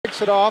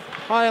picks it off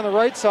high on the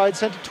right side,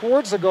 sent it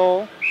towards the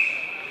goal.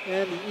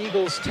 And the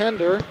Eagles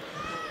tender,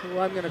 who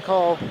I'm going to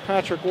call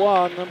Patrick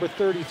Waugh, number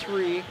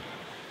 33,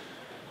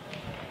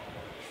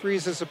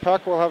 freezes the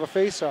puck. We'll have a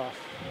face-off.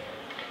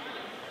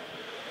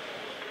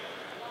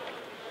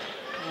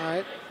 All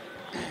right.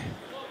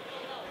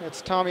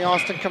 It's Tommy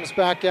Austin comes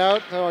back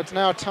out. So it's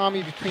now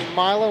Tommy between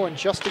Milo and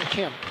Justin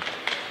Kim.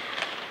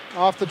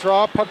 Off the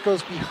draw, puck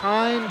goes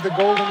behind the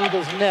Golden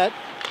Eagles net.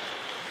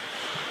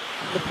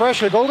 The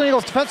pressure, Golden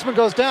Eagles defenseman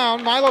goes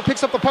down. Milo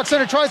picks up the puck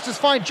center, tries to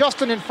find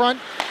Justin in front,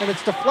 and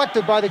it's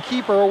deflected by the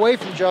keeper away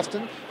from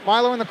Justin.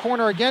 Milo in the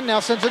corner again now,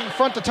 sends it in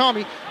front to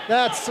Tommy.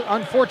 That's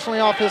unfortunately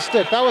off his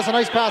stick. That was a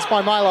nice pass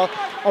by Milo.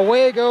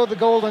 Away go the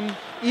Golden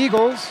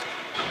Eagles.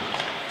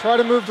 Try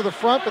to move to the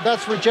front, but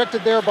that's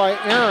rejected there by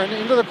Aaron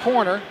into the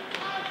corner,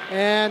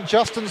 and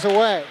Justin's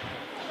away.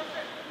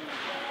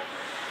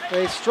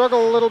 They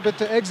struggle a little bit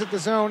to exit the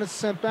zone. It's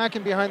sent back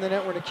in behind the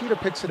net where Nikita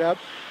picks it up.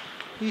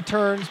 He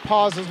turns,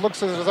 pauses,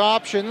 looks at his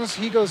options.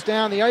 He goes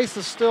down. The ice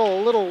is still a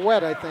little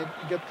wet, I think.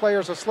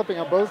 Players are slipping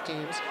on both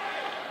teams.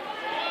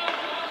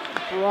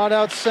 Brought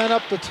out, sent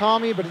up to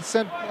Tommy, but it's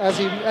sent, as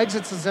he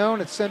exits the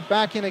zone, it's sent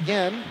back in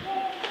again.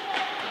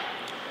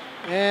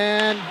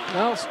 And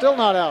no, still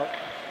not out.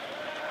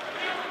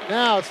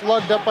 Now it's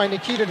lugged up by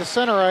Nikita to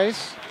center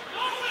ice.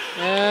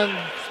 And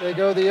they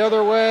go the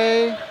other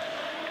way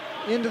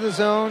into the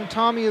zone.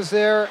 Tommy is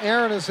there,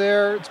 Aaron is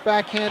there. It's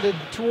backhanded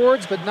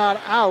towards, but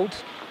not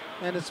out.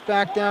 And it's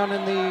back down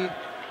in the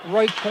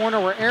right corner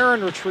where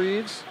Aaron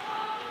retrieves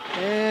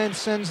and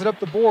sends it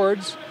up the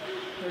boards.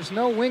 There's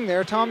no wing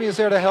there. Tommy is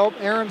there to help.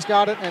 Aaron's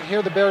got it, and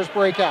here the Bears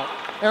break out.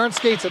 Aaron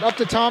skates it up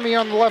to Tommy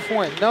on the left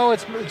wing. No,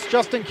 it's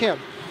Justin Kim.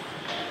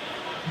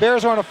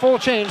 Bears are on a full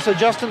change, so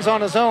Justin's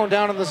on his own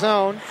down in the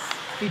zone.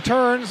 He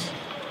turns,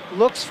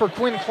 looks for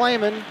Quinn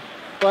Clayman,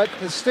 but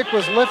his stick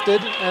was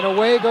lifted, and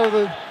away go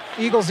the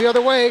Eagles the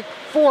other way.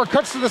 Four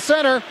cuts to the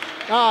center.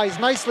 He's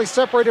nicely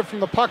separated from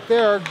the puck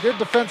there. Good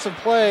defensive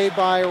play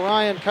by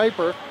Ryan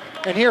Kuiper.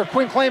 And here,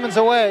 Quinn Clayman's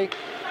away.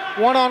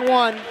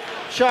 One-on-one.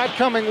 Shot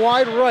coming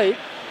wide right.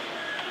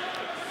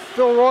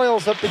 Phil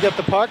Royals up to get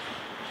the puck.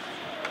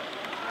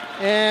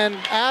 And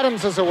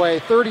Adams is away,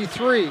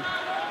 33.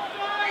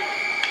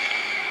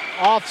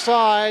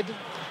 Offside,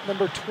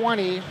 number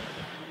 20,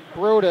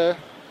 Broda,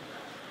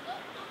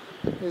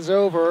 is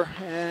over,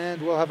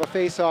 and we'll have a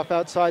face-off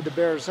outside the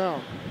Bears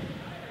zone.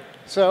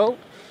 So,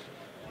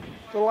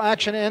 little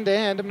action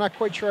end-to-end. I'm not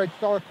quite sure I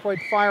call it quite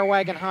fire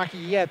wagon hockey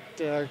yet,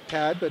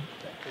 Tad, but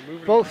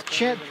both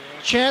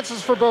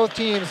chances for both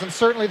teams, and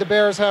certainly the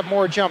Bears have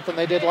more jump than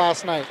they did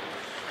last night.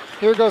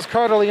 Here goes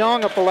Carter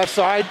Leong up the left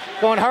side,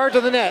 going hard to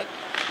the net.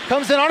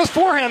 Comes in on his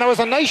forehand. That was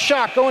a nice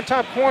shot going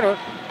top corner,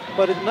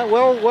 but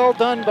well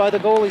done by the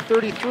goalie,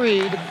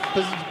 33.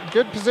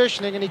 Good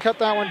positioning, and he cut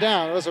that one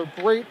down. It was a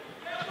great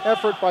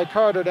effort by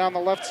Carter down the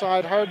left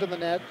side, hard to the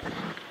net.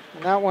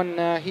 And that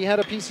one, he had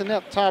a piece of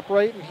net top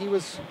right, and he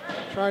was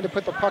trying to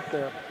put the puck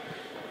there.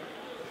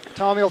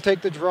 Tommy will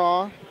take the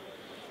draw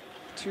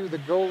to the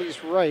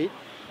goalie's right.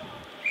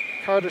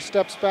 Carter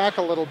steps back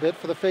a little bit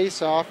for the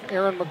face-off.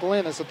 Aaron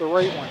McGlynn is at the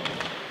right one.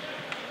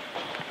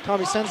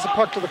 Tommy sends the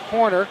puck to the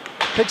corner,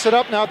 picks it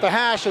up now at the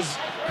hash as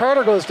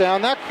Carter goes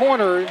down. That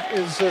corner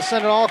is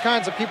sending all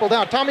kinds of people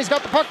down. Tommy's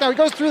got the puck now. He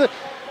goes through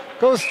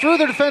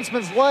the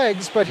defenseman's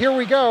legs, but here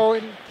we go.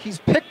 And he's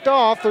picked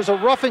off. There's a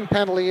roughing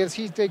penalty as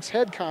he takes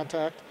head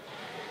contact.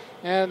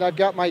 And I've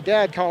got my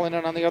dad calling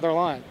in on the other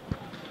line.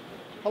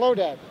 Hello,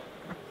 Dad.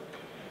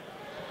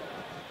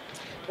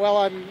 Well,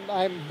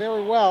 I'm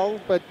very well,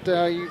 but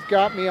you've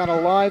got me on a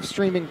live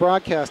streaming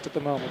broadcast at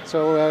the moment.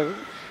 So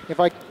if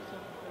I...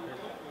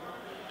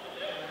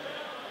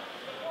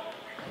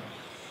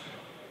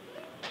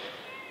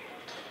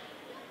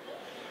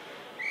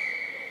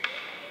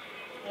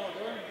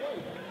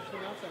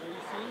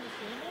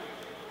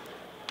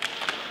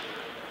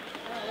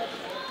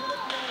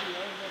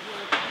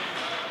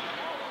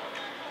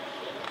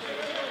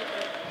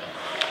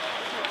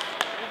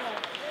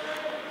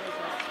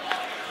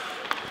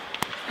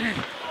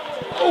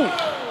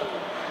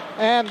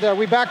 And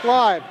we back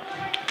live.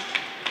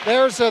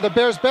 There's the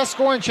Bears' best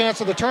scoring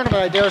chance of the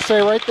tournament, I dare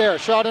say, right there.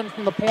 Shot in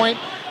from the point,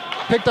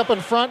 picked up in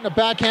front, and a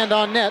backhand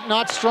on net.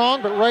 Not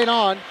strong, but right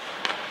on.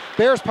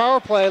 Bears power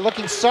play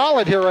looking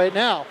solid here right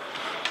now.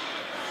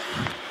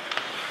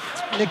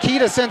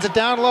 Nikita sends it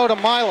down low to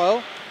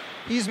Milo.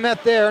 He's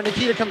met there.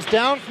 Nikita comes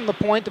down from the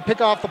point to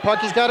pick off the puck.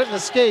 He's got it in the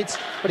skates,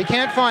 but he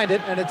can't find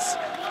it, and it's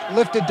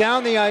lifted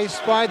down the ice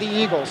by the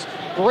Eagles.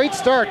 Great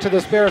start to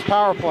this Bears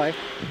power play.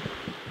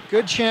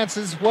 Good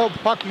chances,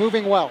 puck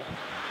moving well.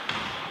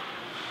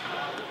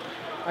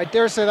 I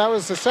dare say that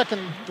was the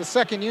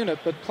second unit,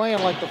 but playing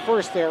like the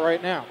first there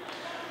right now.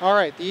 All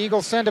right, the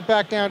Eagles send it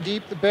back down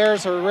deep. The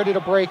Bears are ready to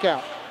break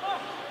out.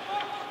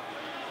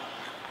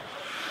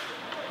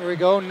 Here we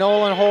go,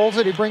 Nolan holds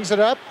it, he brings it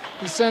up.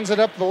 He sends it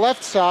up the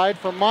left side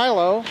for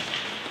Milo,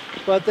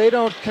 but they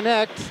don't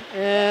connect,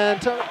 and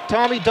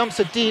Tommy dumps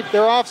it deep.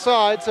 They're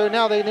offside, so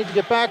now they need to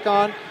get back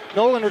on.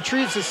 Nolan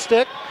retrieves his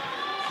stick,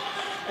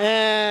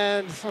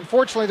 And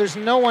unfortunately, there's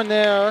no one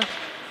there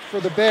for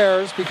the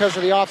Bears because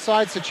of the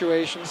offside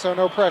situation, so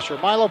no pressure.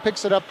 Milo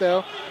picks it up,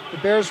 though. The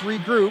Bears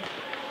regroup.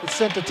 It's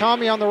sent to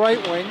Tommy on the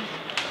right wing.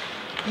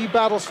 He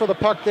battles for the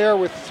puck there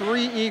with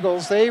 3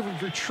 Eagles. They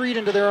retreat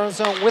into their own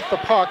zone with the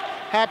puck.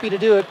 Happy to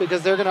do it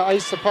because they're going to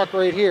ice the puck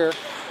right here.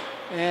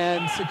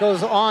 And it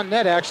goes on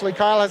net, actually.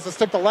 Kyle has to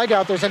stick the leg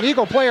out. There's an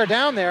Eagle player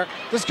down there.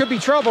 This could be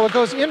trouble. It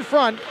goes in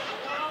front.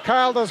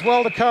 Kyle does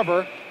well to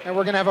cover, and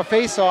we're going to have a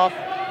face-off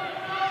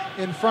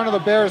in front of the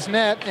Bears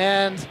net.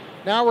 And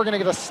now we're going to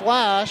get a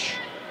slash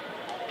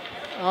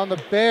on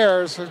the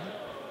Bears.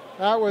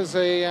 That was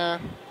a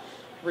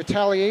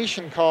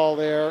retaliation call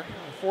there,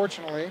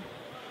 unfortunately.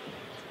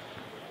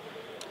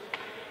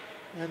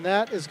 And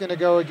that is going to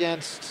go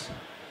against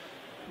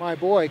my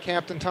boy,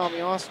 Captain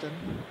Tommy Austin.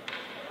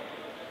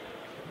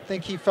 I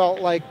think he felt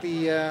like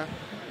the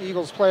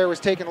Eagles player was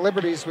taking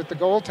liberties with the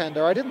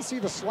goaltender. I didn't see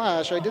the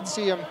slash. I did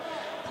see him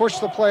push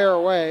the player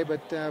away,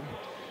 but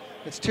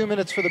it's 2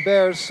 minutes for the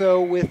Bears.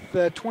 So with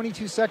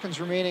 22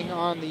 seconds remaining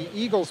on the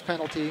Eagles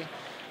penalty,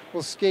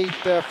 we'll skate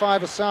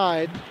 5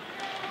 aside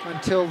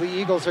until the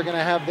Eagles are going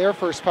to have their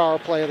first power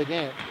play of the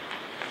game.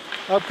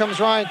 Up comes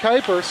Ryan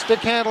Kuiper, stick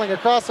handling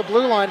across the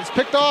blue line. It's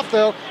picked off,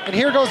 though, and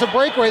here goes a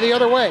breakaway the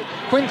other way.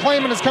 Quinn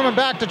Clayman is coming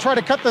back to try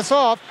to cut this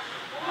off.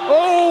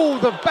 Oh,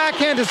 the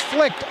backhand is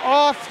flicked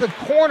off the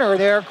corner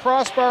there,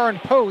 crossbar and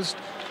post.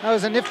 That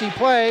was a nifty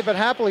play, but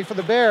happily for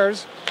the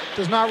Bears,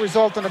 does not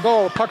result in a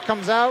goal. The puck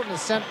comes out and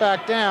is sent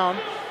back down.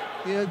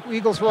 The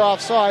Eagles were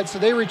offside, so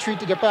they retreat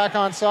to get back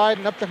onside,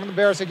 and up from the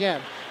Bears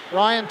again.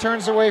 Ryan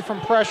turns away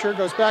from pressure,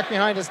 goes back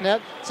behind his net,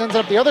 sends it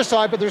up the other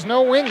side, but there's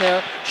no wing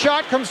there.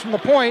 Shot comes from the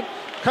point.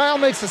 Kyle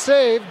makes the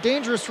save.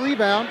 Dangerous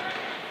rebound.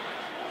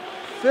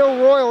 Phil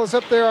Royal is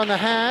up there on the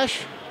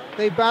hash.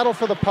 They battle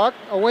for the puck.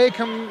 Away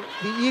come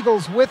the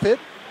Eagles with it.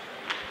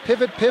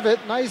 Pivot.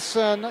 Nice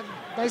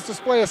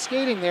display of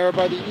skating there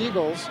by the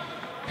Eagles.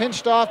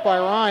 Pinched off by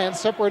Ryan,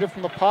 separated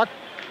from the puck,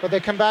 but they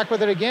come back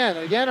with it again.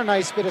 Again, a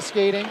nice bit of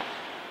skating.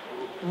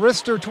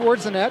 Wrister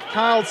towards the net.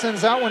 Kyle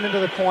sends that one into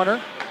the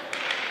corner.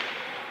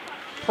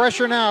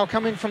 Pressure now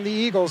coming from the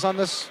Eagles on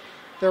this,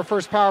 their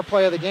first power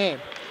play of the game.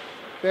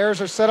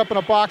 Bears are set up in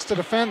a box to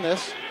defend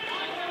this.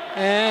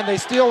 And they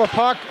steal the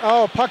puck.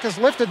 Oh, puck is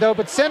lifted, though,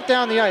 but sent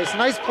down the ice.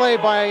 Nice play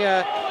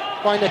by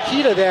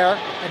Nikita there,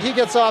 and he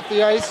gets off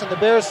the ice, and the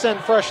Bears send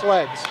fresh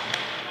legs.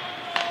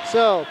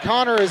 So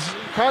Carter is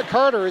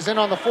in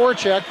on the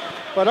forecheck,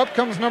 but up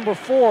comes number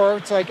 4.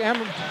 It's like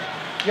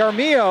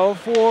Yarmio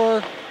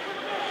for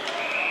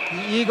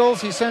the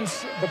Eagles. He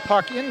sends the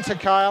puck into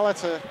Kyle.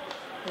 That's an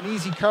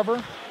easy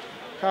cover.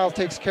 Kyle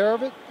takes care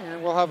of it,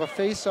 and we'll have a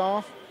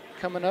face-off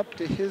coming up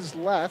to his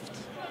left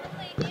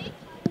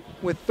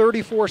with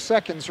 34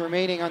 seconds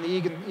remaining on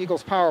the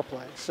Eagles power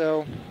play.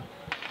 So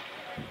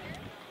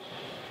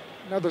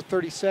another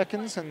 30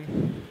 seconds,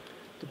 and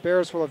the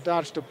Bears will have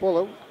dodged a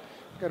bullet.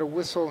 Got a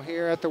whistle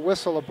here. At the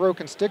whistle, a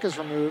broken stick is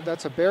removed.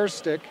 That's a Bears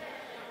stick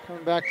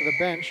coming back to the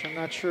bench. I'm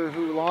not sure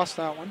who lost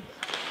that one.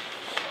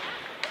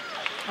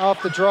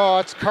 Off the draw,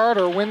 it's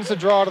Carter, wins the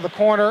draw to the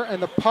corner,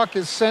 and the puck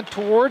is sent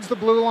towards the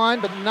blue line,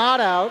 but not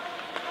out.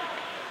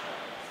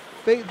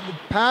 The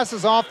pass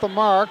is off the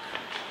mark.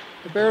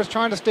 The Bears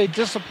trying to stay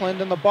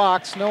disciplined in the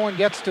box. No one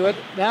gets to it.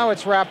 Now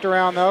it's wrapped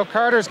around, though.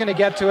 Carter's going to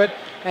get to it,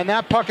 and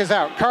that puck is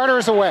out. Carter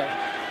is away.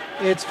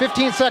 It's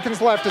 15 seconds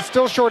left. It's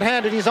still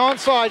shorthanded. He's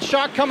onside.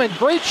 Shot coming.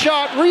 Great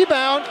shot.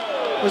 Rebound.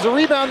 There's a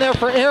rebound there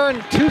for Aaron.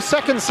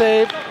 2-second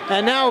save.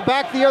 And now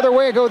back the other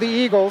way go the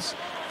Eagles.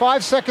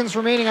 5 seconds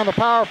remaining on the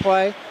power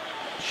play.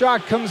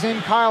 Shot comes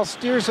in. Kyle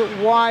steers it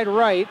wide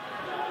right.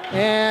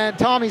 And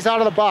Tommy's out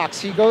of the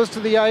box. He goes to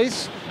the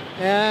ice,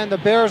 and the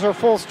Bears are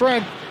full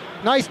strength.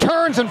 Nice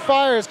turns and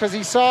fires because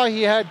he saw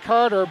he had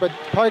Carter, but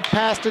Pike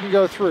pass didn't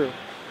go through.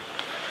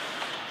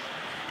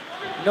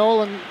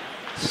 Nolan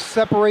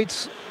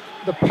separates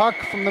the puck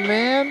from the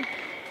man,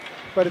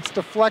 but it's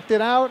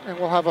deflected out, and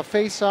we'll have a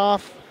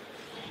face-off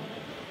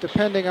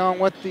depending on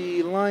what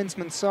the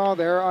linesman saw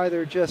there,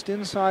 either just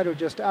inside or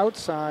just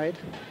outside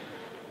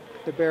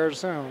the Bears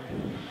zone.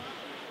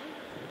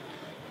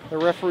 The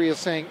referee is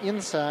saying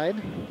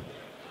inside,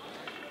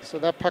 so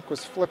that puck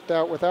was flipped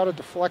out without a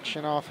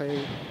deflection off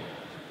an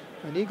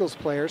Eagles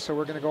player, so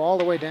we're going to go all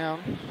the way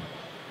down.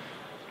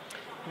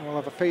 And we'll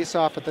have a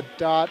face-off at the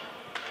dot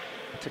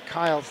to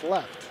Kyle's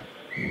left.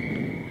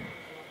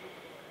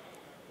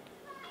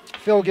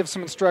 Phil gives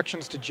some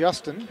instructions to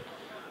Justin.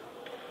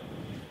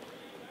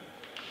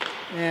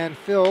 And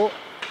Phil,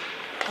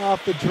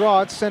 off the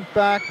draw, it's sent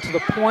back to the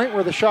point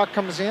where the shot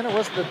comes in. It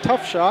wasn't a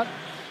tough shot,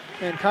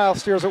 and Kyle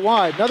steers it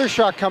wide. Another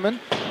shot coming.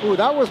 Ooh,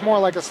 that was more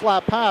like a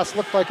slap pass.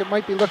 Looked like it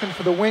might be looking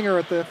for the winger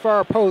at the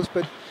far post,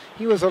 but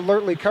he was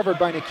alertly covered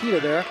by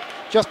Nikita there.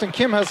 Justin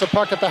Kim has the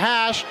puck at the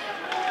hash.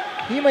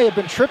 He may have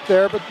been tripped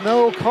there, but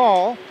no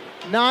call.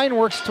 9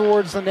 works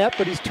towards the net,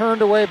 but he's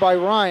turned away by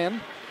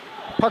Ryan.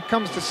 Puck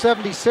comes to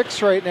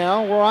 76 right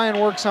now. Ryan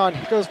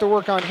goes to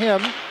work on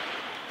him.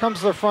 Comes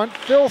to the front.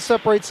 Phil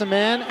separates the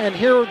man, and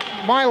here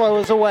Milo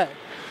is away.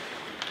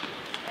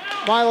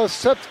 Milo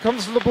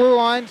comes to the blue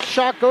line.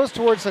 Shot goes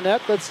towards the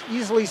net. That's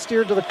easily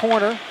steered to the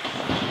corner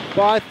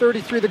by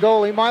 33, the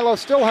goalie. Milo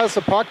still has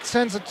the puck,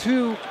 sends it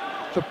to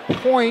the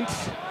point,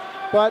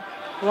 but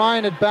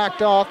Ryan had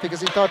backed off because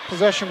he thought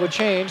possession would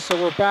change, so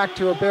we're back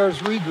to a Bears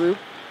regroup.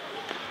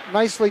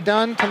 Nicely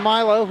done to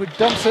Milo, who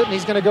dumps it, and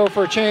he's going to go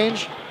for a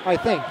change, I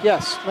think.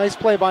 Yes, nice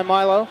play by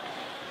Milo.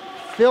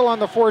 Phil on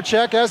the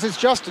forecheck, as is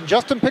Justin.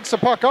 Justin picks the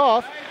puck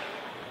off,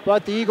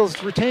 but the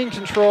Eagles retain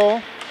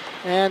control,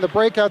 and the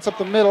breakout's up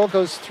the middle,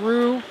 goes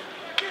through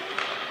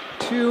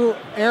to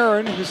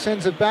Aaron, who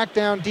sends it back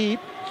down deep.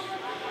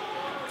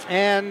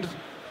 And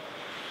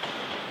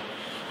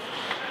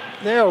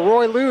there,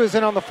 Roy Liu is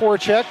in on the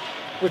forecheck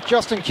with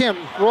Justin Kim.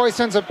 Roy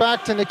sends it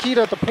back to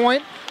Nikita at the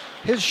point.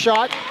 His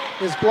shot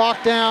is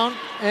blocked down,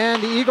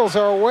 and the Eagles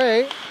are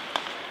away.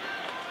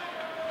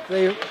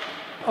 They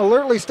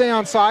alertly stay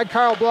on side.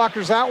 Kyle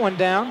blockers that one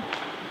down.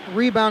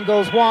 Rebound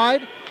goes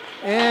wide,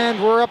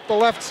 and we're up the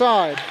left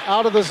side.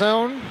 Out of the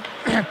zone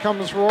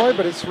comes Roy,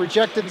 but it's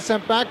rejected and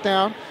sent back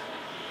down.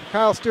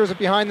 Kyle steers it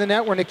behind the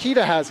net where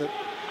Nikita has it.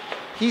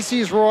 He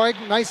sees Roy,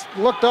 nice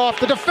looked off.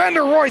 The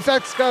defender, Roy,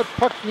 that's got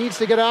puck needs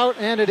to get out,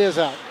 and it is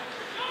out.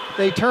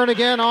 They turn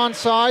again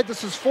onside.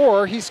 This is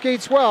 4. He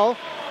skates well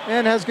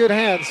and has good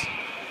hands.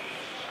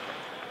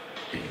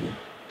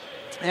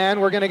 And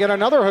we're going to get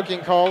another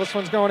hooking call. This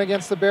one's going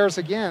against the Bears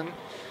again.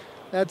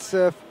 That's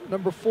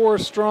number 4,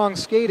 strong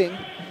skating,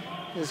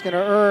 is going to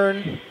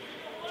earn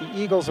the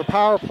Eagles a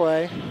power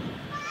play.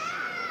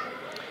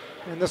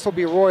 And this will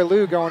be Roy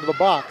Liu going to the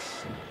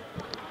box.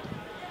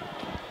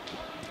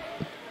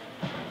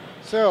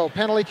 So,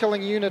 penalty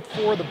killing unit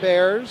for the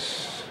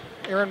Bears.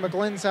 Aaron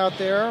McGlynn's out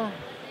there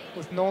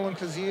with Nolan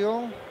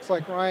Kazil. It's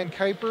like Ryan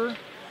Kuiper.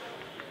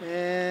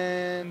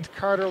 And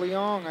Carter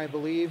Leong, I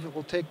believe,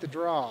 will take the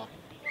draw.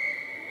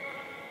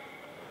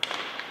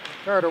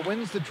 Carter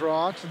wins the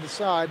draw to the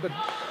side, but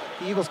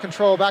the Eagles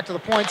control back to the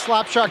point.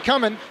 Slap shot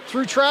coming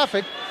through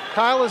traffic.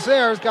 Kyle is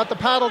there, has got the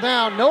paddle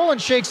down. Nolan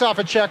shakes off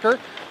a checker.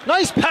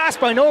 Nice pass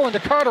by Nolan to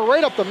Carter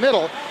right up the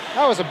middle.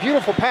 That was a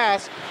beautiful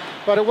pass,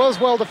 but it was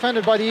well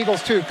defended by the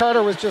Eagles too.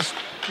 Carter was just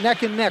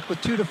neck and neck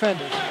with 2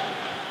 defenders.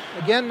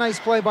 Again, nice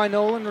play by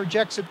Nolan,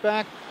 rejects it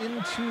back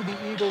into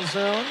the Eagles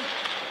zone.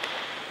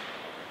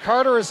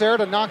 Carter is there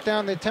to knock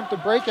down the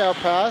attempted breakout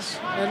pass.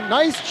 And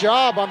nice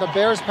job on the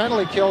Bears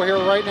penalty kill here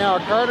right now.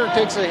 Carter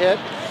takes a hit,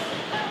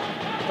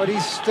 but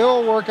he's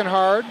still working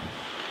hard.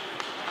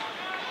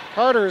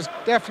 Carter's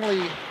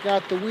definitely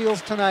got the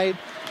wheels tonight.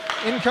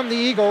 In come the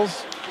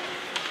Eagles.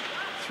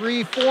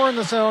 3-4 in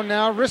the zone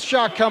now. Wrist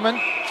shot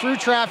coming through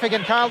traffic,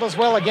 and Kyle does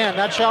well again.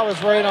 That shot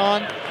was right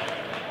on.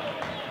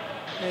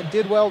 And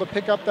did well to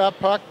pick up that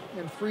puck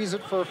and freeze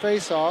it for a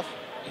face-off.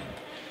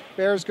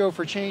 Bears go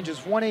for changes.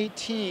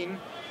 1:18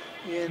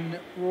 in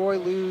Roy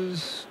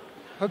Liu's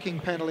hooking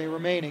penalty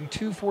remaining.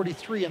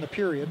 2:43 in the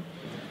period.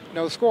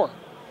 No score.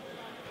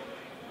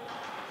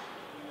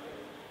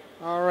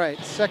 All right,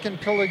 second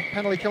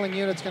penalty killing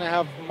unit's going to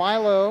have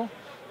Milo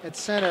at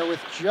center with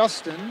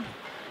Justin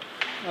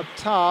up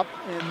top,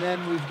 and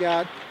then we've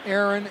got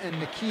Aaron and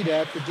Nikita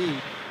at the D.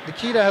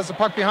 Nikita has the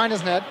puck behind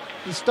his net.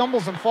 He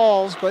stumbles and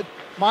falls, but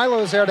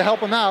Milo's there to help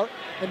him out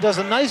and does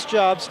a nice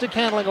job stick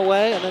handling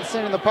away and then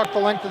sending the puck the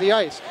length of the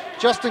ice.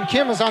 Justin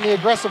Kim is on the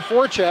aggressive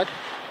forecheck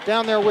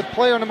down there with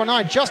player number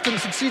 9. Justin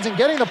succeeds in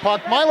getting the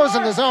puck. Milo's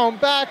in the zone,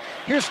 back.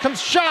 Here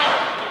comes shot.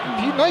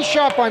 Nice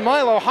shot by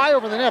Milo, high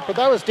over the net, but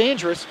that was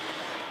dangerous.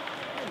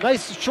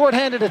 Nice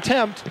shorthanded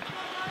attempt.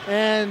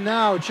 And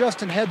now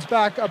Justin heads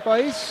back up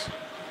ice.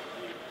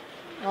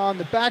 On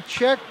the back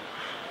check,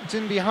 it's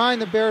in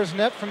behind the Bears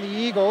net from the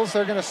Eagles.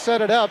 They're going to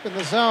set it up in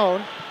the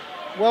zone.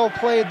 Well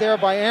played there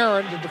by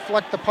Aaron to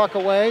deflect the puck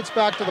away. It's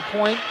back to the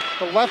point,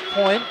 the left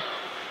point.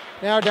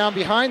 Now down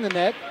behind the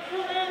net.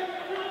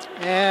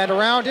 And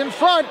around in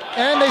front,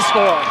 and they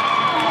score.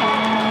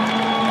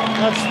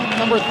 That's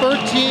number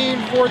 13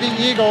 for the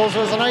Eagles. It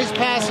was a nice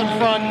pass in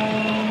front.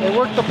 They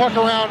worked the puck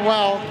around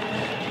well,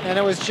 and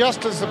it was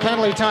just as the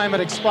penalty time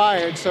had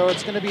expired, so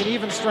it's going to be an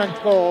even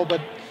strength goal, but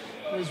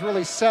it was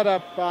really set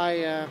up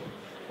by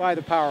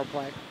the power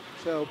play.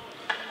 So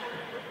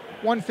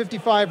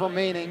 1:55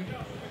 remaining,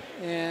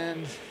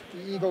 and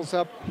the Eagles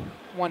up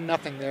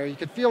 1-0 there. You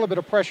could feel a bit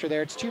of pressure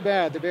there. It's too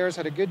bad. The Bears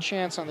had a good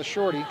chance on the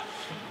shorty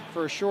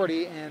for a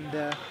shorty, and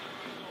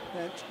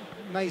that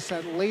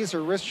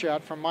laser wrist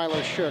shot from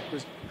Milo Shook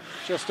was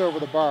just over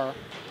the bar.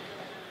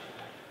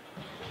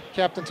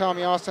 Captain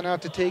Tommy Austin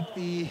out to take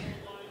the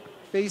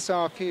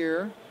face-off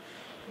here.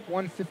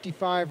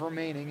 1:55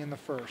 remaining in the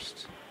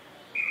first.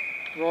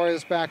 Roy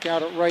is back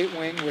out at right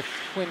wing with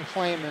Quinn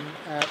Clayman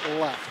at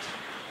left.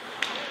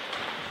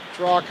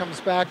 Draw comes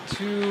back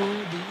to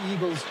the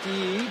Eagles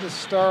D to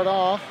start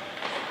off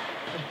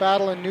a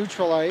battle in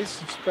neutral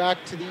ice. It's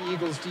back to the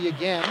Eagles D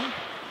again.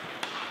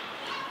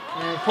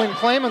 And Quinn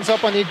Clayman's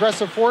up on the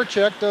aggressive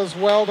forecheck, does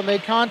well to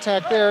make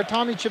contact there.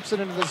 Tommy chips it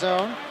into the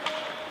zone,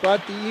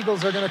 but the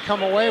Eagles are going to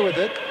come away with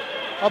it.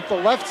 Up the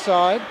left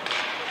side,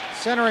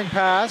 centering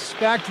pass,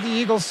 back to the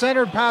Eagles,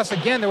 centered pass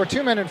again. There were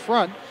 2 men in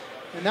front,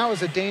 and that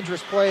was a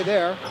dangerous play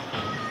there.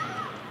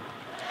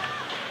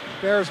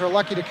 Bears are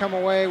lucky to come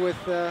away with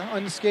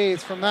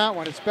unscathed from that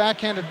one. It's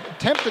backhanded,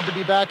 attempted to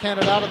be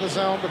backhanded out of the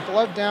zone, but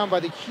gloved down by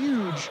the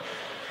huge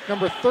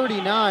number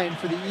 39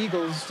 for the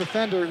Eagles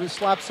defender, who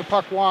slaps the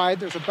puck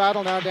wide. There's a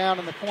battle now down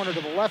in the corner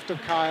to the left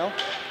of Kyle,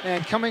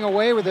 and coming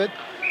away with it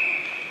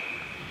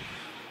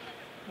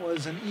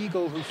was an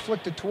Eagle who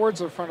flicked it towards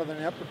the front of the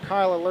net, but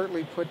Kyle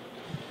alertly put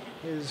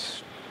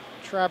his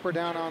trapper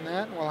down on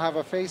that, and we'll have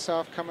a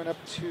face-off coming up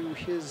to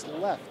his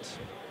left.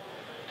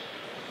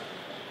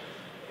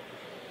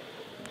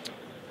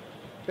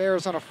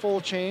 Bears on a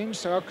full change,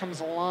 so out comes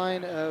a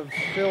line of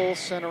Phil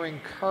centering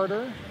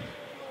Carter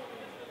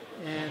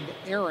and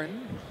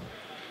Aaron,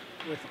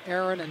 with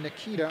Aaron and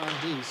Nikita on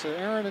D. So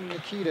Aaron and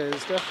Nikita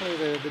is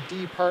definitely the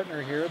D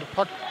partner here.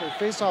 The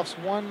face-off's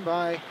won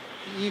by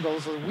the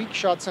Eagles. A weak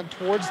shot sent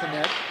towards the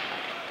net.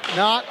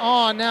 Not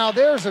on. Now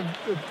there's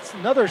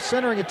another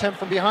centering attempt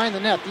from behind the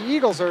net. The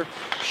Eagles are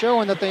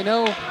showing that they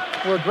know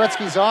where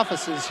Gretzky's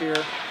office is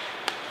here.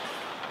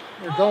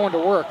 They're going to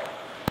work.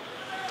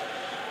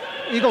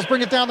 Eagles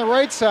bring it down the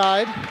right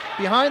side,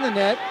 behind the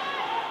net.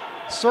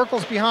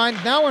 Circles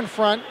behind, now in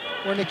front,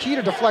 where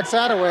Nikita deflects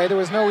that away. There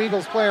was no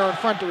Eagles player in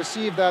front to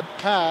receive that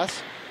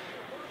pass.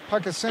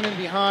 Puck is sent in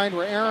behind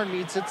where Aaron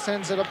meets it,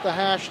 sends it up the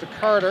hash to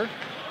Carter.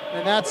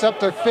 And that's up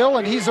to Phil,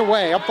 and he's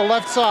away, up the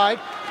left side.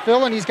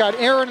 Phil, and he's got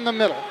Aaron in the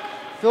middle.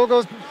 Phil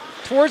goes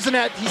towards the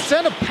net. He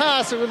sent a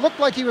pass. It would look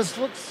like he was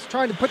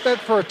trying to put that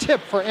for a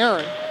tip for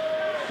Aaron.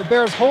 The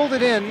Bears hold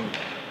it in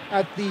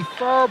at the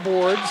far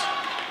boards.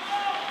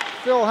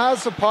 Phil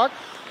has the puck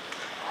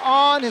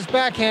on his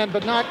backhand,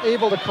 but not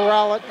able to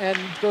corral it, and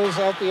goes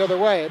out the other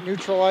way at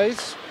neutral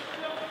ice.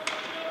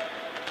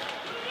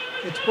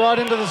 It's brought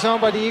into the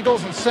zone by the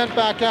Eagles and sent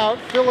back out.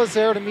 Phil is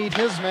there to meet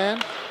his man.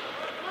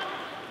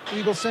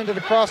 Eagles send it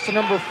across to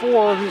number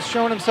 4, who's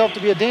shown himself to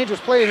be a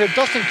dangerous player here.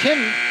 Dustin Kim,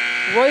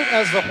 right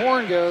as the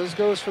horn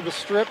goes for the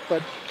strip,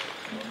 but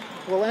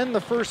will end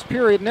the first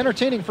period, an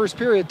entertaining first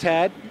period,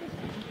 Tad,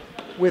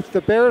 with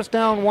the Bears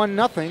down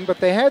 1-0, but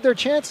they had their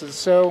chances,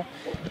 so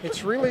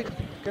it's really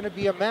going to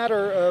be a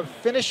matter of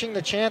finishing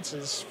the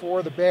chances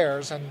for the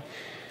Bears, and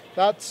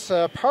that's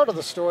part of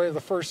the story of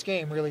the first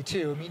game, really,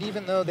 too. I mean,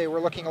 even though they were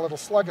looking a little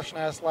sluggish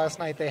last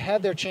night, they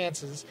had their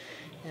chances,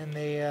 and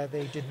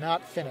they did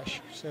not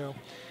finish. So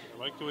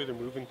I like the way they're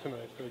moving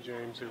tonight, though,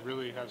 James. They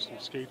really have some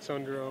skates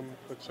under them.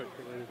 Looks like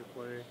they're ready to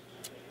play.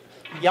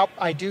 Yep,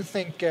 I do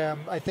think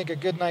I think a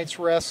good night's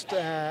rest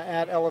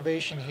at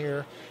elevation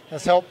here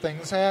has helped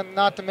things, and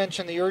not to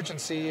mention the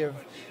urgency of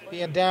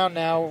being down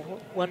now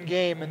one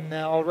game and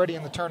already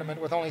in the tournament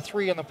with only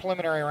 3 in the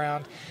preliminary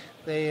round.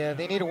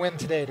 They need a win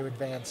today to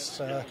advance.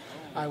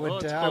 I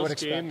would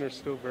expect. Game. They're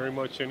still very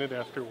much in it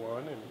after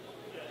one, and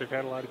they've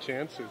had a lot of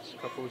chances.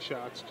 A couple of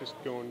shots just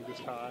going this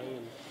high,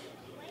 and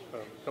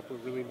a couple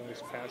of really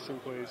nice passing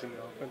plays in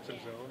the offensive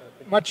zone. I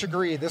think. Much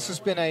agree. This has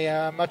been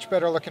a much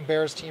better-looking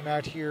Bears team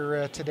out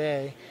here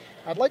today.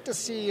 I'd like to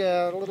see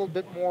a little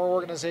bit more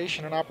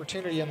organization and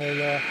opportunity in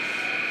the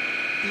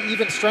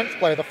even strength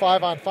play, the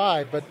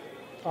 5-on-5, but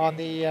on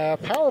the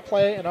power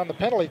play and on the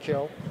penalty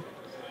kill,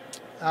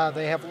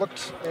 they have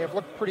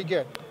looked pretty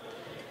good.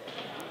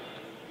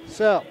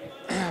 So,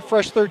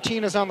 fresh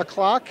 13 is on the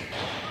clock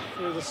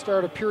for the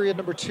start of period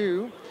number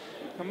 2.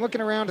 I'm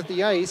looking around at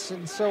the ice,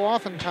 and so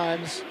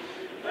oftentimes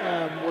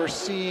we're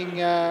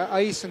seeing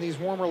ice in these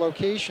warmer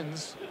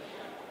locations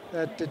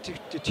that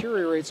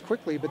deteriorates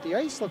quickly, but the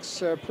ice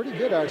looks pretty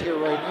good out here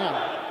right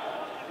now.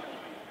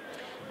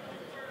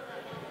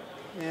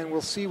 And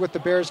we'll see what the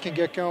Bears can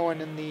get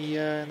going in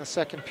the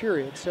second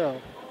period.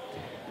 So,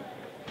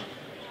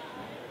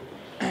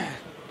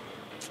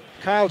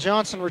 Kyle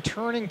Johnson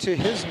returning to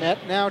his net,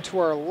 now to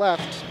our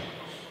left.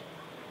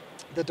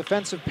 The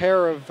defensive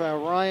pair of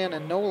Ryan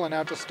and Nolan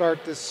out to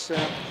start this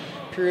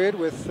period,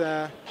 with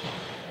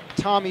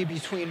Tommy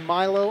between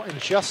Milo and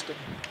Justin.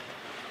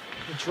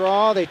 The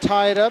draw, they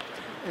tie it up,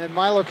 and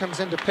Milo comes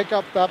in to pick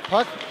up that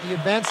puck. He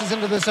advances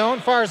into the zone,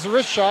 fires the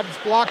wrist shot. It's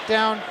blocked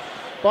down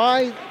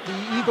by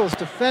the Eagles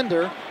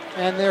defender,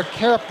 and their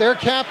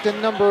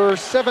captain, number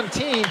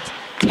 17,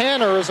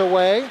 Tanner, is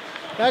away.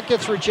 That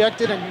gets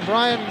rejected, and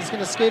Ryan is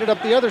going to skate it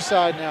up the other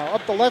side now.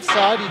 Up the left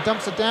side, he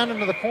dumps it down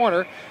into the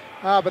corner,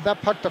 but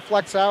that puck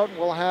deflects out, and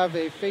we'll have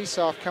a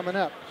face-off coming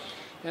up.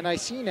 And I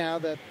see now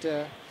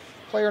that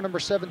player number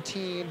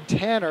 17,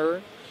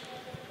 Tanner,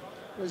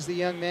 was the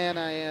young man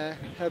I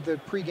had the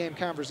pregame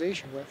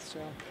conversation with. So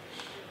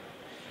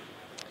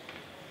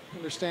I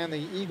understand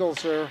the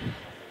Eagles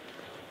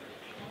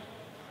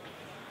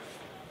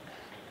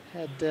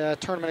had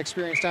tournament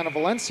experience down in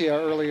Valencia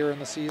earlier in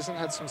the season,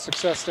 had some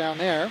success down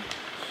there.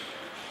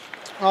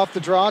 Off the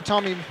draw,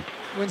 Tommy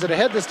wins it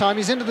ahead this time.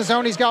 He's into the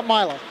zone, he's got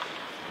Milo.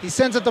 He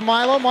sends it to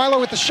Milo. Milo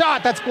with the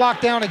shot, that's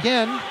blocked down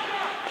again.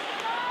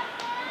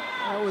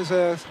 That was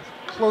a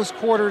close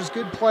quarters,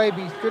 good play,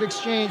 good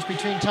exchange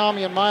between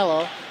Tommy and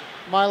Milo.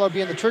 Milo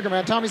being the trigger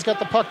man. Tommy's got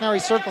the puck now, he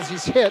circles,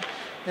 he's hit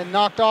and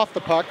knocked off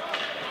the puck.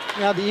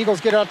 Now the Eagles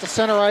get out to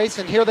center ice,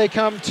 and here they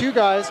come, 2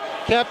 guys.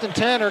 Captain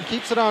Tanner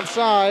keeps it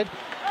onside.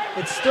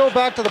 It's still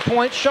back to the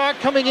point. Shot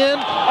coming in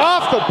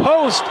off the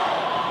post.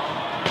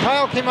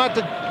 Kyle came out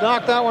to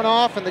knock that one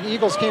off, and the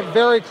Eagles came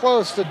very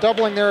close to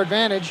doubling their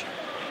advantage.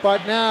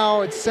 But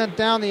now it's sent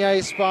down the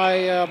ice by,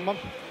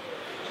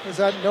 is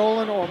that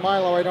Nolan or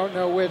Milo? I don't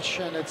know which.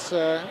 And it's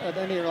at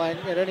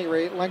any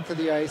rate, length of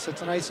the ice.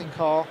 It's an icing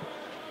call.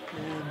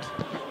 And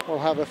we'll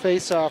have a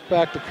face-off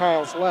back to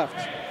Kyle's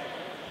left.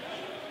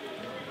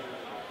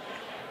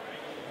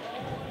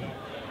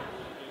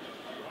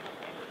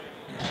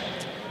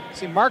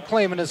 See, Mark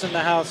Clayman is in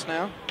the house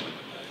now.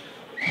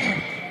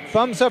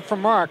 Thumbs up for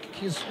Mark.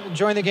 He's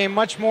enjoying the game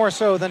much more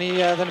so than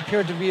he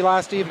appeared to be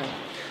last evening.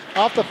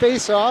 Off the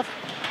face-off,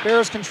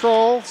 Bears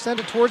control, send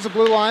it towards the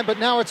blue line, but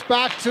now it's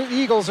back to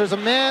Eagles. There's a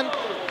man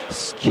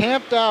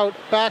camped out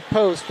back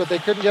post, but they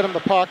couldn't get him the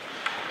puck.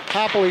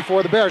 Happily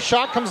for the Bears.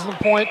 Shot comes to the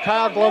point.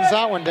 Kyle gloves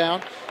that one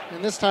down,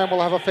 and this time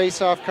we'll have a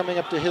face-off coming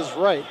up to his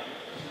right.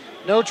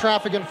 No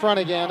traffic in front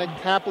again, and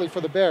happily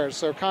for the Bears.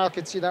 So Kyle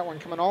could see that one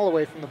coming all the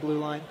way from the blue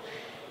line,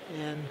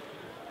 and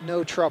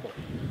no trouble.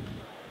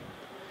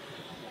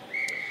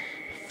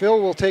 Phil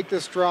will take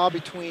this draw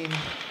between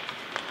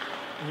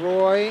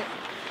Roy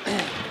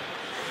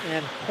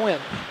and Quinn.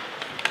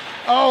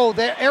 Oh,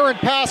 the errant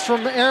pass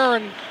from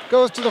Aaron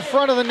goes to the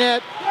front of the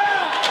net.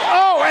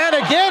 Oh,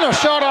 and again a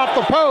shot off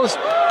the post.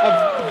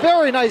 A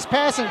very nice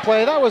passing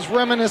play. That was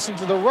reminiscent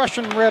of the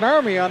Russian Red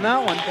Army on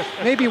that one.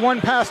 Maybe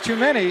one pass too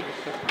many.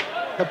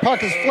 The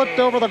puck is flipped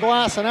over the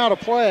glass and out of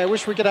play. I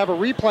wish we could have a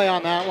replay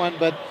on that one,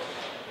 but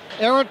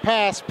errant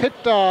pass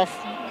picked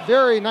off.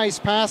 Very nice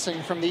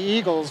passing from the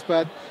Eagles,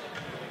 but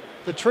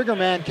the trigger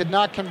man could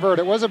not convert.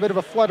 It was a bit of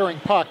a fluttering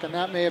puck, and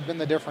that may have been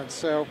the difference.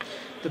 So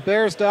the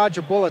Bears dodge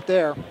a bullet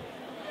there.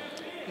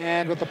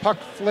 And with the puck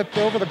flipped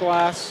over the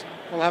glass,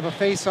 we'll have a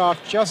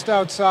face-off just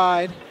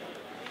outside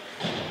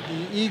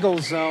the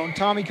Eagles zone.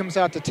 Tommy comes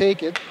out to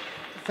take it.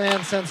 The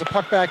fan sends the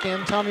puck back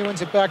in. Tommy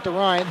wins it back to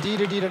Ryan. D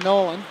to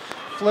Nolan.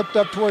 Flipped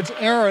up towards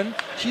Aaron.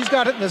 She's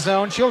got it in the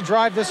zone. She'll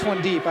drive this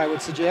one deep, I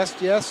would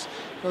suggest. Yes,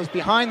 goes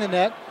behind the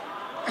net.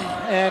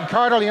 And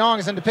Carter Leong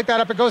is in to pick that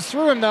up. It goes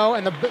through him, though,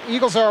 and the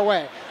Eagles are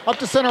away. Up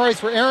to center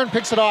ice where Aaron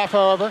picks it off,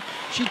 however.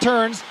 She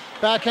turns,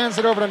 backhands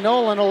it over to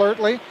Nolan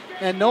alertly,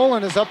 and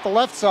Nolan is up the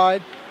left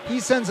side. He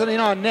sends it in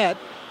on net,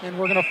 and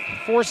we're going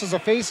to force as a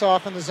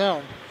face-off in the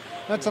zone.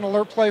 That's an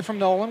alert play from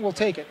Nolan. We'll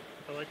take it.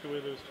 I like the way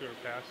those two are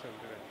passing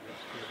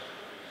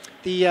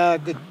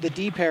today. The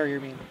D pair, you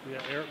mean? Yeah,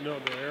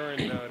 the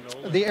Aaron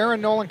Nolan. The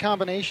Aaron Nolan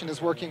combination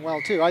is working well,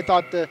 too. I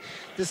thought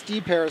this D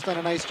pair has done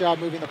a nice job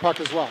moving the puck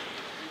as well.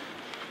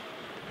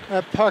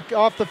 That puck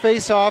off the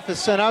face-off is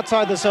sent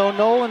outside the zone.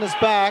 Nolan is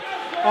back.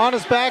 On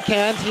his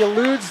backhand, he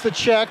eludes the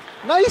check.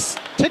 Nice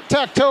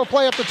tic-tac-toe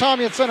play up to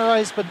Tommy at center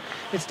ice, but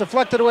it's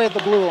deflected away at the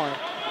blue line.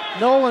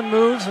 Nolan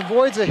moves,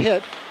 avoids a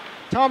hit.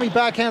 Tommy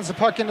backhands the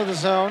puck into the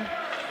zone.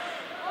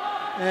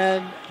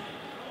 And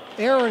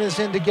Aaron is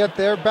in to get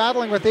there,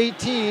 battling with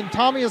 18.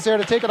 Tommy is there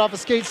to take it off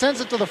his skate,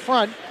 sends it to the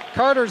front.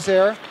 Carter's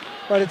there,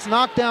 but it's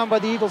knocked down by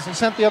the Eagles and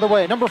sent the other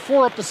way. Number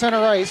 4 up to center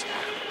ice.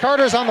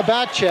 Carter's on the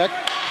back check.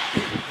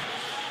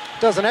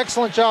 Does an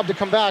excellent job to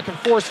come back and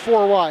force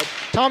 4 wide.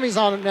 Tommy's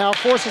on it now,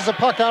 forces the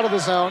puck out of the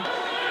zone.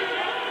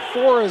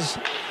 4 is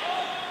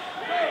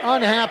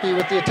unhappy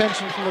with the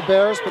attention from the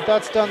Bears, but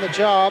that's done the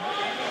job.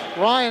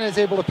 Ryan is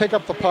able to pick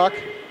up the puck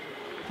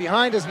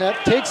behind his net,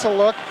 takes a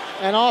look,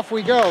 and off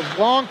we go.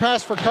 Long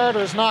pass for Carter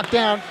is knocked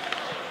down,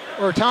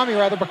 or Tommy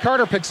rather, but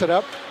Carter picks it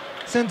up,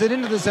 sends it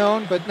into the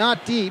zone, but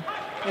not deep,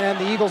 and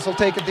the Eagles will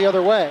take it the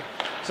other way.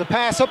 It's a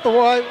pass up the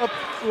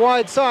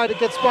wide side. It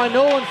gets by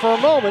Nolan for a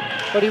moment,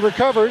 but he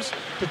recovers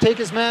to take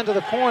his man to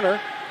the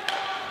corner.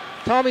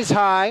 Tommy's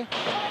high.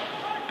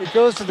 It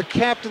goes to the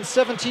captain,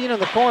 17 in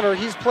the corner.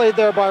 He's played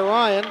there by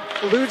Ryan.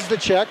 Eludes the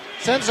check.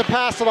 Sends a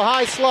pass to the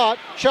high slot.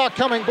 Shot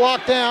coming,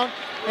 blocked down.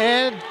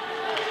 And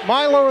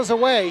Milo is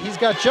away. He's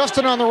got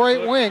Justin on the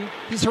right wing.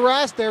 He's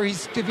harassed there.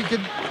 If you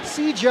could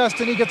see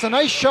Justin, he gets a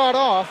nice shot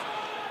off.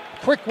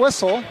 Quick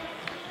whistle.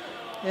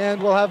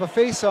 And we'll have a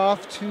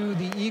face-off to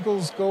the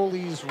Eagles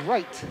goalie's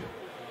right.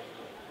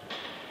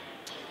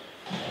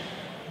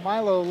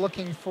 Milo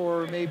looking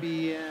for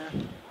maybe,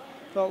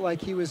 felt like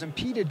he was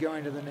impeded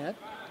going to the net.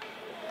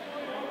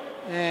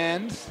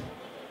 And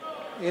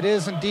it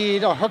is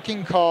indeed a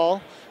hooking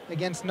call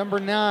against number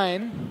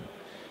 9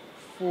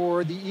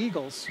 for the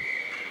Eagles.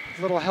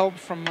 A little help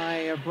from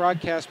my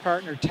broadcast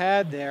partner,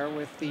 Tad, there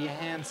with the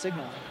hand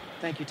signal.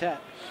 Thank you, Tad.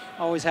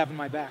 Always having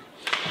my back.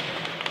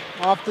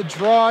 Off the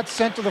draw, it's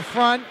sent to the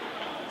front.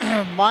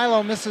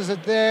 Milo misses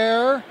it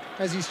there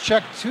as he's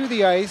checked to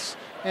the ice,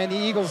 and the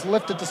Eagles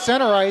lift it to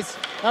center ice.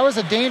 That was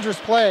a dangerous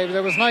play, but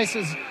it was nice.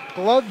 It's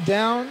gloved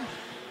down.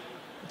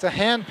 It's a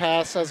hand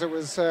pass as it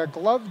was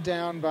gloved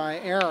down by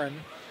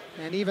Aaron,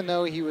 and even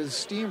though he was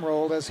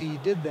steamrolled as he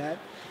did that,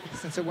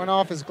 since it went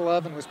off his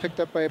glove and was picked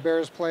up by a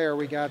Bears player,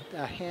 we got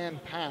a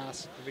hand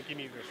pass. I think he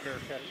needs a fair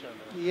catch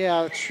on that.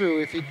 Yeah, that's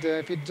true. If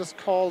he'd just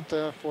called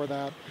for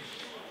that,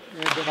 it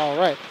would have been all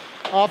right.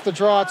 Off the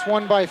draw, it's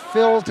won by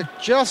Phil to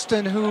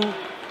Justin, who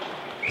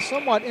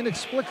somewhat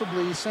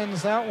inexplicably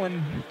sends that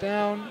one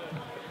down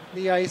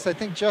the ice. I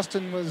think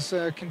Justin was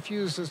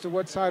confused as to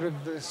what side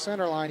of the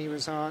center line he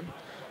was on.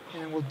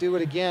 and will do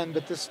it again,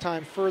 but this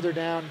time further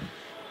down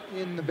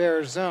in the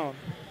Bears zone.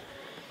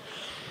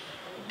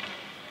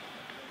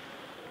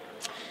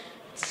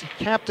 It's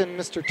captain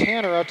Mr.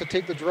 Tanner out to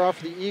take the draw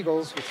for the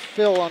Eagles with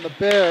Phil on the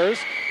Bears.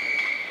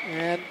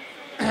 And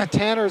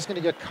Tanner is going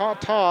to get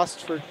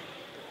tossed for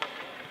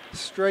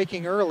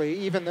striking early,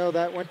 even though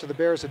that went to the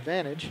Bears'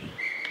 advantage.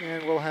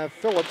 And we'll have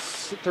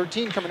Phillips,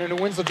 13, coming in, who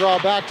wins the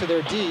draw back to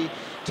their D,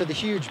 to the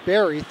huge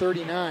Barry,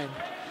 39.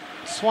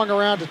 Swung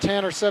around to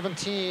Tanner,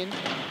 17.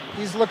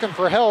 He's looking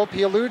for help.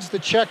 He eludes the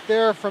check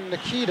there from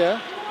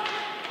Nikita.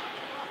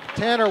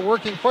 Tanner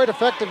working quite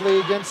effectively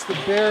against the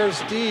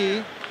Bears'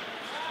 D.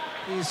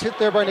 He's hit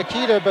there by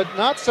Nikita, but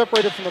not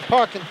separated from the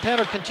puck, and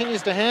Tanner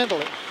continues to handle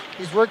it.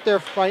 He's worked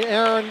there by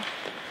Aaron.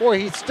 Boy,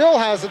 he still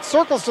has it,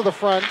 circles to the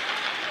front.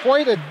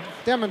 Quite a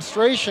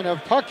demonstration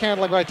of puck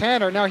handling by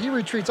Tanner. Now he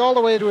retreats all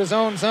the way to his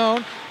own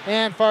zone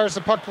and fires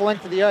the puck the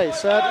length of the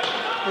ice. That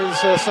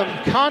is some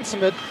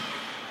consummate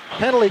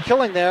penalty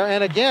killing there.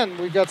 And again,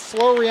 we've got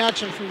slow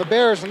reaction from the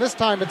Bears, and this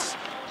time it's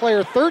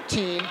player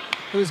 13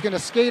 who's going to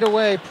skate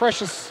away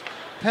precious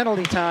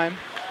penalty time,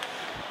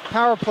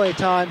 power play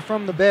time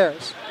from the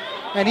Bears.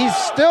 And he's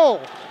still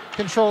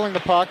controlling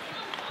the puck.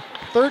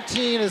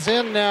 13 is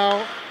in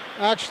now,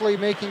 actually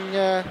making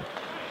an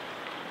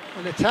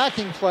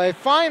attacking play.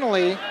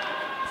 Finally,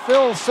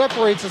 Phil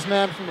separates his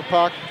man from the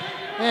puck,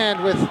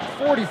 and with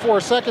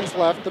 44 seconds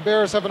left, the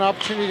Bears have an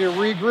opportunity to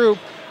regroup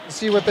and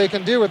see what they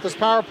can do with this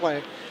power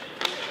play.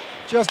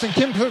 Justin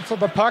Kim puts up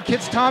the puck,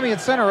 hits Tommy at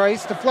center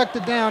ice,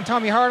 deflected down.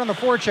 Tommy Hart on the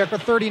forecheck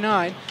with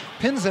 39,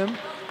 pins him,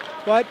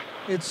 but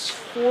it's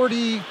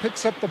 40,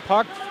 picks up the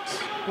puck,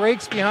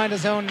 breaks behind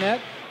his own net.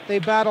 They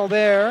battle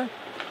there.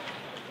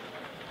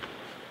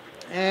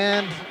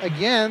 And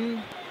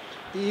again,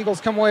 the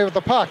Eagles come away with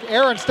the puck.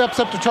 Aaron steps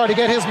up to try to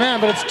get his man,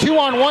 but it's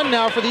 2-on-1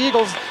 now for the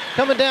Eagles.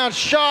 Coming down,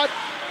 shot,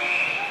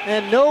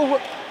 and no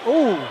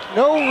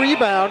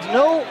rebound.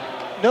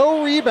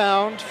 No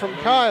rebound from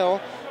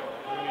Kyle.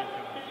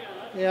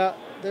 Yeah,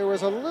 there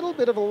was a little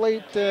bit of a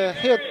late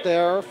hit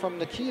there from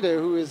Nikita,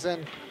 who is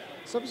then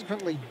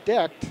subsequently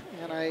decked,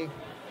 and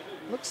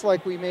looks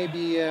like we may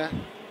be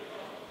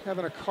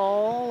having a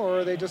call, or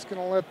are they just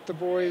going to let the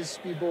boys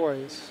be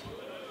boys?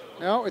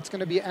 No, it's going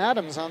to be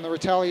Adams on the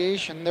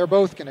retaliation. They're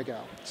both going to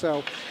go.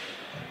 So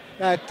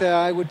that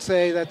I would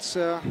say that's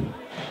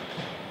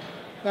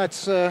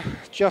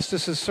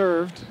justice is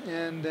served,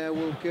 and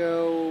we'll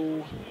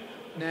go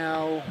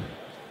now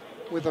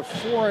with a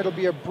 4. It'll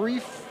be a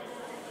brief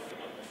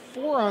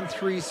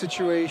 4-on-3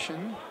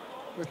 situation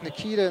with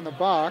Nikita in the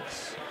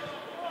box.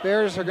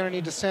 Bears are going to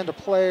need to send a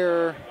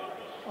player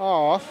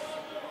off,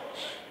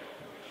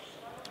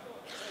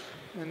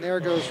 and there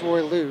goes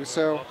Roy Liu.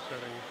 So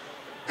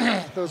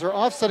those are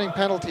offsetting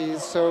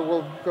penalties, so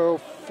we'll go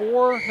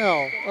 4.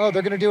 No. Oh,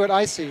 they're going to do it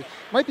icy.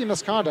 Might be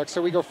misconduct,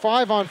 so we go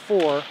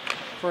 5-on-4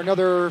 for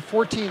another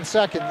 14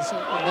 seconds,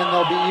 and then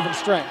there'll be even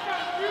strength.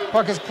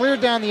 Puck is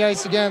cleared down the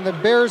ice again. The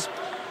Bears'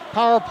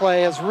 power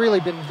play has really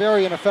been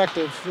very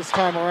ineffective this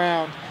time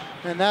around,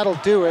 and that'll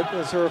do it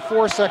as there are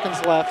 4 seconds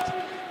left.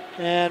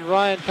 And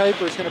Ryan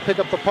Kuiper is going to pick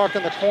up the puck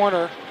in the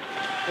corner,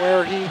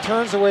 where he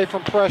turns away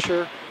from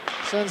pressure,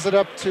 sends it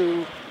up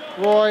to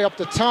Roy, up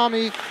to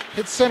Tommy,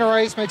 hits center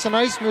ice, makes a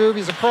nice move.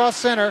 He's across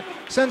center,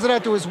 sends it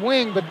out to his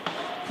wing, but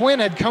Quinn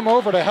had come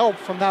over to help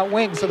from that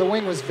wing, so the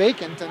wing was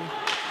vacant, and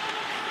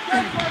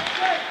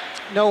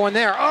no one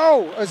there.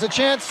 Oh, there's a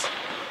chance.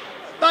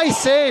 Nice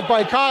save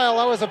by Kyle.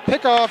 That was a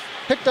picked off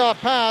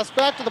pass.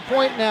 Back to the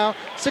point now.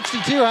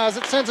 62 has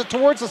it, sends it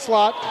towards the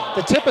slot.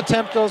 The tip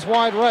attempt goes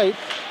wide right.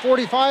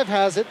 45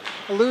 has it,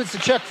 eludes the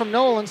check from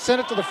Nolan,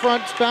 sent it to the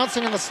front, it's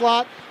bouncing in the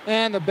slot,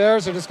 and the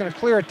Bears are just going to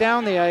clear it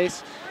down the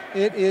ice.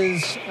 It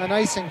is an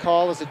icing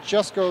call as it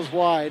just goes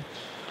wide.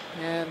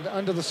 And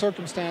under the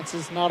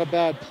circumstances, not a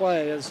bad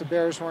play, as the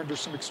Bears were under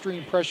some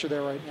extreme pressure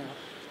there right now.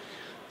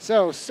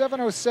 So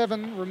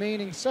 7:07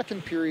 remaining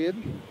second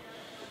period.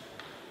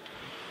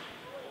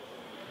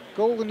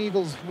 Golden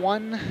Eagles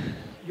 1,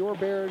 your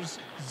Bears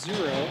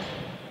 0.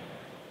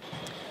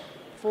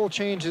 Full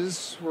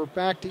changes. We're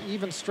back to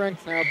even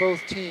strength now. Both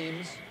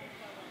teams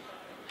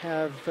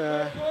have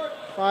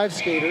 5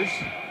 skaters.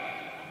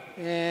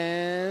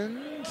 And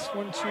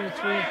 1, 2, 3.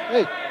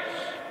 Hey,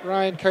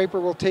 Ryan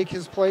Kuiper will take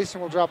his place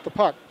and we'll drop the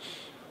puck.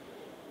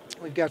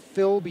 We've got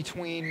Phil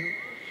between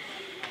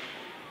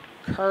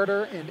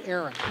Carter and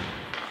Aaron.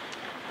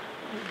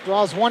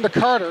 Draws one to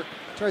Carter.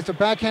 Tries to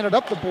backhand it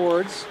up the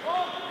boards.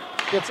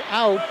 Gets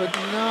out, but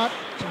not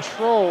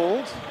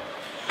controlled.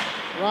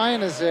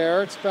 Ryan is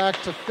there. It's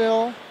back to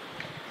Phil.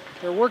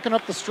 They're working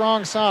up the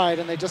strong side,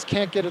 and they just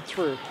can't get it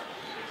through.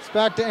 It's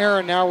back to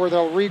Aaron now, where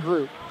they'll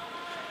regroup.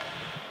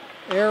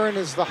 Aaron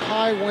is the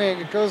high wing.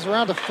 It goes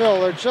around to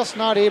Phil. They're just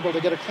not able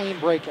to get a clean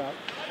breakout.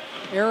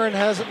 Aaron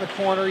has it in the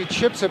corner. He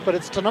chips it, but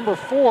it's to number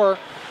 4.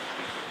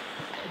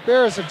 The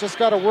Bears have just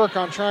got to work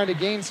on trying to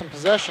gain some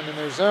possession in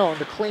their zone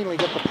to cleanly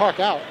get the puck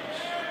out.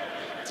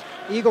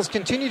 Eagles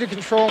continue to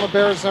control the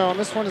Bears zone.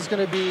 This one is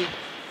going to be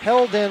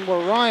held in where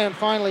Ryan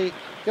finally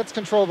gets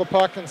control of the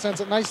puck and sends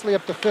it nicely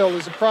up to Phil,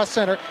 who's across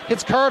center,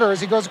 hits Carter as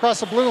he goes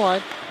across the blue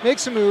line,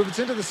 makes a move, it's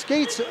into the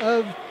skates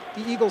of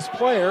the Eagles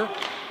player,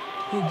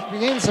 who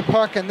regains the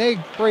puck, and they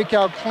break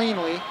out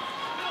cleanly.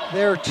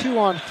 They're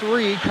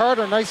 2-on-3.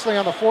 Carter nicely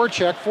on the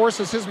forecheck,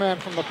 forces his man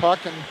from the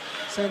puck and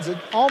sends it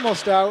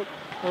almost out,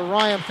 where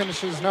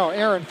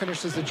Aaron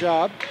finishes the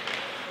job.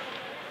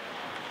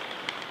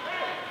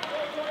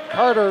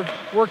 Carter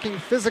working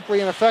physically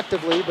and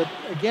effectively, but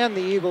again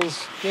the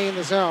Eagles gain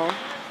the zone.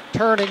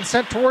 Turning,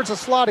 sent towards the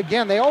slot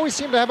again. They always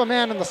seem to have a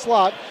man in the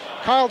slot.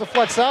 Kyle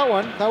deflects that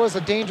one. That was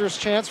a dangerous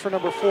chance for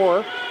number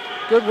 4.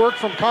 Good work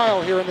from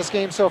Kyle here in this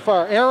game so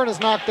far. Aaron is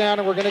knocked down,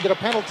 and we're going to get a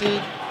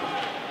penalty.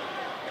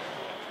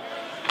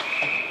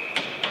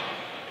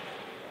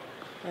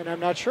 And I'm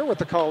not sure what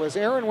the call is.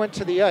 Aaron went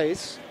to the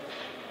ice.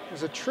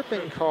 There's a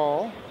tripping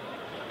call.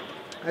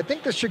 I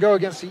think this should go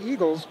against the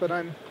Eagles, but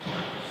I'm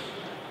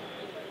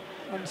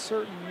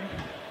uncertain.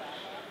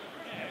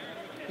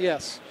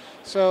 Yes.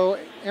 So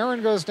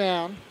Aaron goes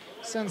down,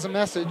 sends a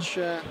message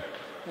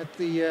at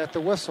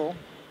the whistle.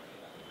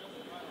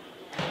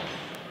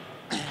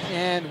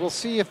 And we'll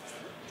see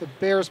if the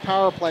Bears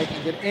power play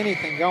can get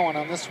anything going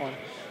on this one.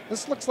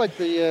 This looks like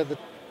the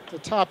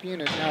top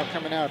unit now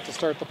coming out to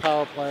start the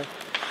power play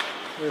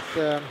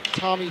with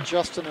Tommy,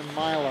 Justin, and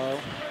Milo.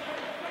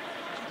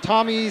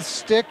 Tommy's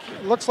stick,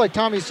 looks like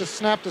Tommy's just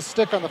snapped his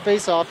stick on the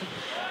faceoff.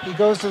 He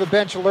goes to the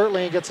bench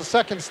alertly and gets a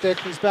second stick.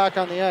 He's back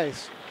on the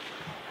ice.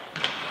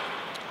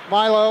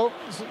 Milo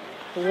is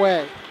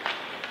away.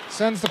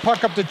 Sends the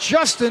puck up to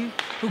Justin,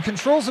 who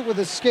controls it with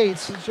his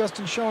skates.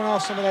 Justin showing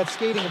off some of that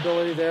skating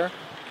ability there.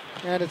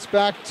 And it's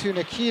back to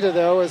Nikita,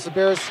 though, as the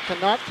Bears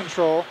cannot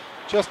control.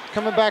 Just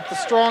coming back the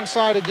strong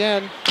side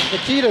again.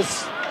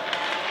 Nikita's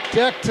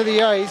decked to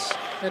the ice,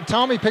 and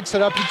Tommy picks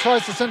it up. He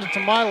tries to send it to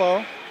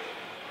Milo.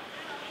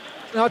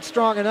 Not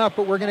strong enough,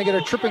 but we're going to get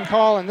a tripping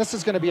call, and this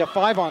is going to be a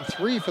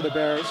 5-on-3 for the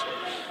Bears.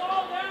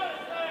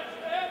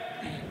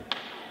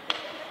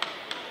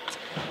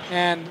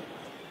 And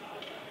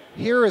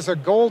here is a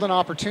golden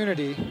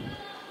opportunity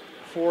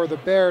for the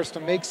Bears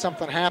to make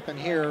something happen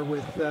here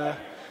with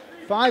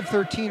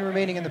 5:13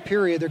 remaining in the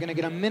period. They're going to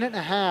get a minute and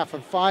a half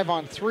of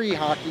 5-on-3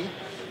 hockey,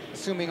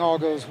 assuming all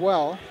goes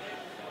well.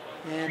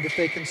 And if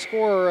they can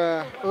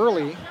score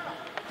early,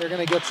 they're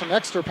going to get some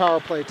extra power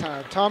play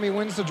time. Tommy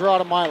wins the draw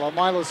to Milo.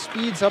 Milo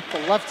speeds up the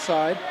left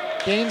side,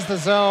 gains the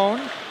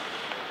zone,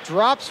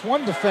 drops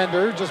one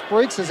defender, just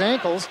breaks his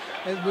ankles,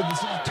 and with his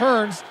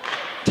turns,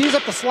 tees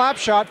up the slap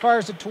shot,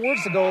 fires it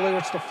towards the goalie,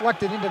 which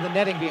deflected into the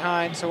netting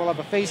behind, so we'll have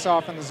a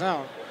face-off in the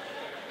zone.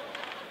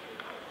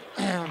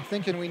 I'm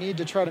thinking we need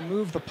to try to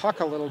move the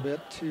puck a little bit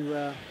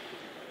to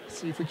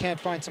see if we can't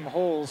find some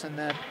holes in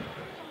that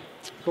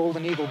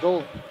Golden Eagle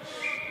goalie.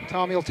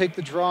 Tommy will take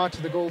the draw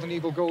to the Golden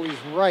Eagle goalie's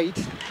right.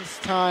 This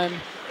time,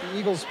 the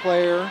Eagles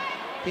player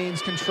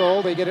gains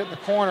control. They get it in the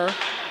corner.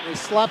 They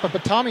slap it,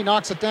 but Tommy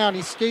knocks it down.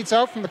 He skates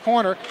out from the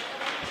corner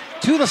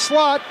to the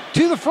slot,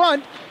 to the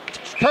front,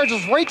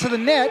 charges right to the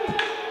net.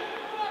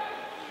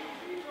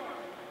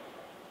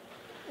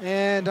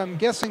 And I'm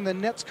guessing the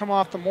nets come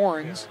off the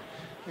moorings.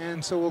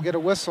 And so we'll get a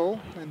whistle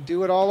and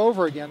do it all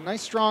over again.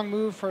 Nice strong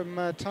move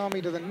from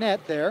Tommy to the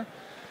net there.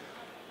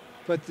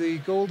 But the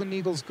Golden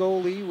Eagles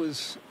goalie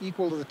was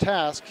equal to the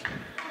task.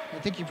 I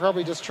think he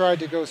probably just tried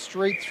to go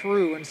straight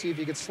through and see if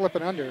he could slip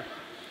it under.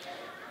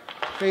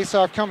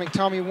 Face-off coming.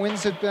 Tommy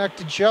wins it back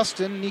to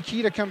Justin.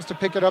 Nikita comes to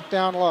pick it up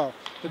down low.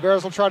 The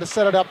Bears will try to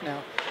set it up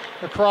now.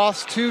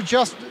 Across to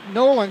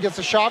Nolan gets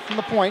a shot from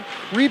the point.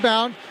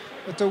 Rebound.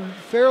 It's a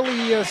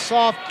fairly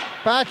soft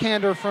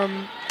backhander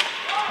from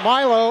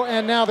Milo,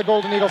 and now the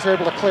Golden Eagles are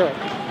able to clear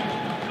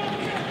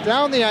it.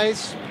 Down the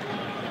ice.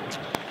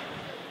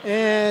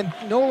 And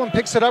Nolan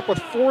picks it up with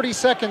 40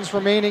 seconds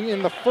remaining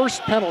in the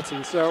first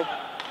penalty. So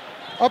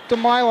up to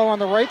Milo on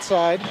the right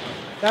side.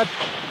 That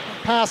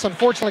pass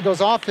unfortunately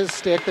goes off his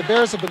stick. The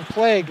Bears have been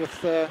plagued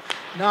with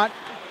not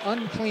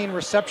unclean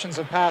receptions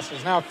of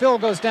passes. Now Phil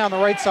goes down the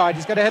right side.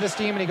 He's got a head of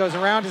steam and he goes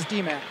around his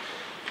D-man.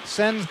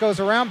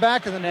 Goes around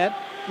back of the net.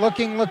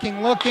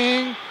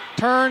 Looking.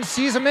 Turns,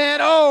 sees a man.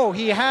 Oh,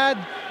 he had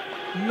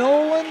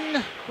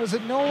Nolan. Was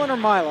it Nolan or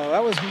Milo?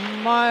 That was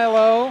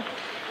Milo,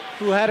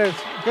 who had a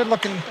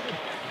good-looking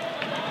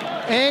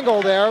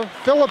angle there.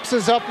 Phillips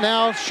is up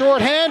now,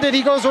 short-handed.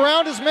 He goes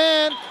around his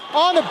man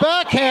on the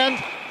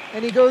backhand,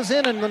 and he goes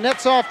in, and the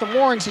net's off the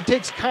moorings. He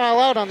takes Kyle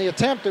out on the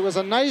attempt. It was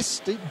a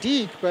nice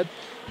deke, but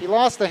he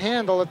lost the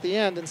handle at the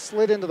end and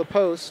slid into the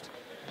post,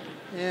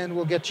 and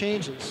we'll get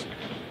changes.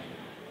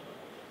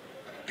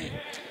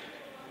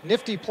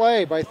 Nifty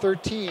play by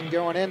 13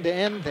 going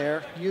end-to-end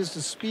there. Used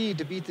his speed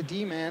to beat the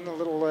D-man, a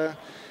little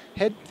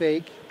head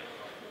fake,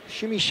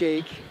 shimmy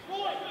shake,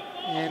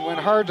 and went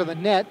hard to the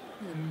net,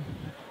 and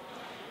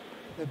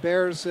the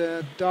Bears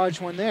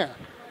dodged one there.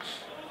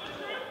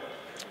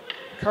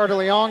 Carter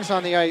Leong's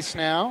on the ice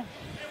now.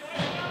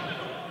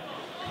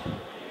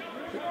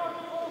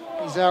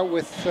 He's out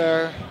with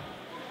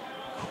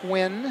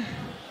Quinn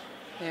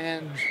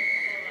and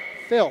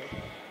Phil.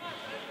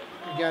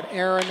 We got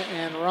Aaron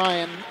and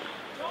Ryan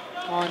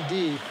on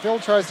D. Phil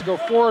tries to go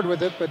forward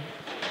with it, but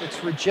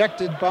it's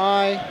rejected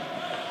by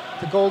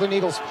the Golden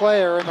Eagles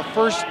player, and the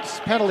first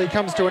penalty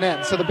comes to an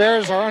end. So the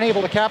Bears are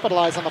unable to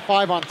capitalize on the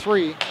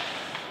 5-on-3.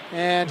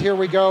 And here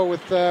we go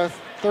with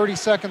 30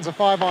 seconds of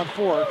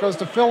 5-on-4. It goes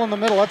to Phil in the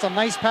middle. That's a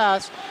nice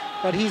pass,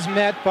 but he's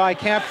met by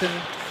captain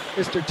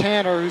Mr.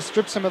 Tanner, who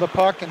strips him of the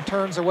puck and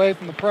turns away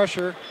from the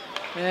pressure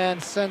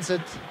and sends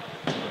it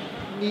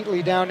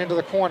neatly down into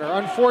the corner.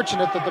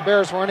 Unfortunate that the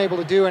Bears were unable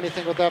to do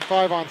anything with that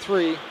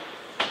 5-on-3.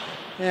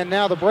 And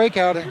now the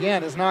breakout,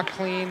 again, is not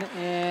clean,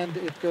 and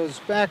it goes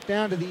back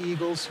down to the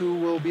Eagles, who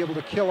will be able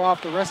to kill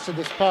off the rest of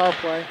this power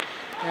play.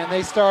 And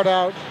they start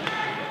out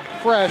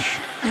fresh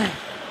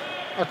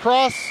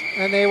across,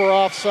 and they were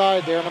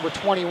offside there. Number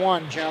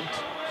 21 jumped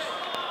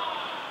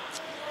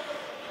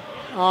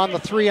on the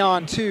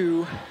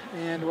 3-on-2,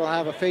 and we'll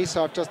have a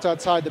face-off just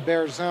outside the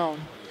Bears zone.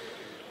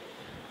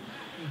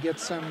 You get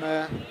some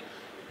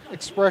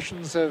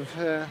expressions of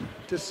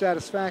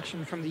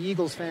dissatisfaction from the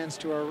Eagles fans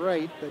to our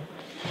right, but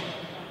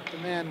the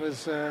man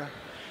was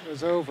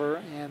over,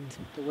 and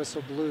the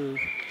whistle blew.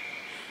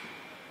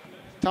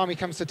 Tommy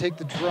comes to take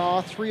the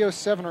draw.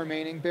 3:07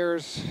 remaining.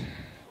 Bears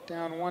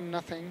down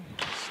 1-0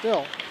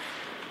 still.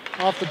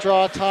 Off the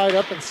draw, tied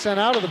up and sent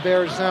out of the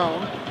Bears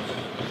zone.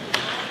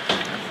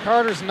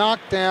 Carter's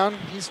knocked down.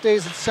 He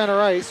stays at center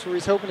ice, where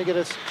he's hoping to get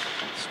a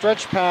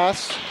stretch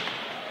pass.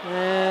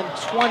 And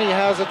 20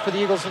 has it for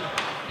the Eagles, and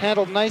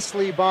handled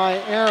nicely by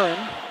Aaron.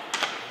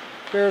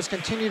 Bears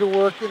continue to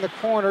work in the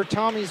corner.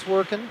 Tommy's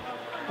working.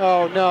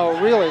 Oh, no,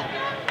 really?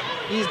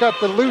 He's got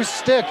the loose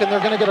stick, and they're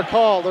going to get a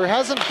call. There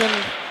hasn't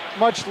been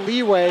much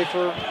leeway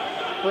for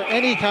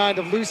any kind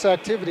of loose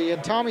activity,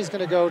 and Tommy's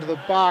going to go to the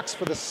box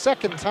for the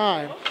second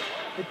time.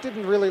 It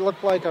didn't really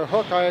look like a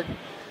hook, I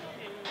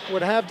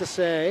would have to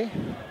say,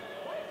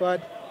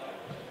 but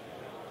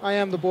I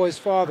am the boy's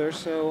father,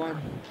 so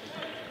I'm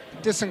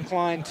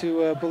disinclined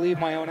to believe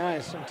my own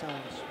eyes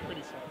sometimes.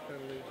 Pretty soft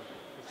penalty.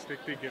 The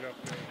stick did get up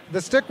there.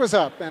 The stick was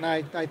up, and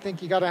I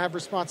think you got to have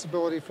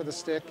responsibility for the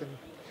stick, and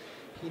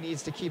he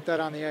needs to keep that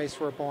on the ice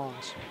where it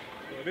belongs.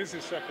 Well, it is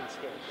his second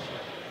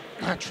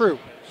stick. True.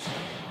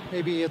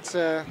 Maybe it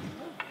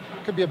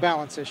could be a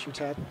balance issue,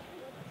 Ted.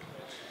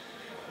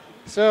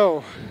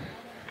 So,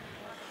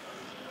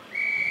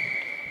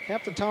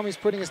 Captain Tommy's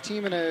putting his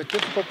team in a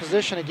difficult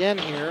position again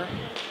here.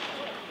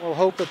 We'll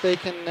hope that they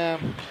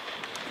can,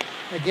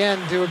 again,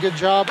 do a good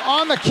job.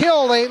 On the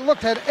kill, they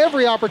had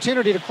every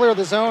opportunity to clear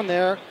the zone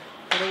there,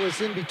 and it was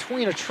in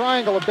between a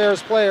triangle of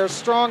Bears players.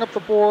 Strong up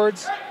the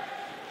boards,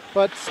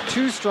 but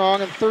too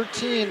strong, and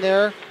 13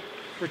 there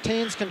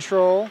retains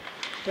control.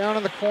 Down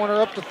in the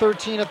corner, up to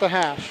 13 at the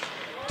hash.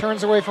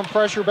 Turns away from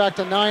pressure, back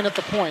to 9 at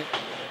the point.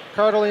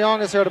 Carter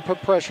Leong is there to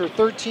put pressure.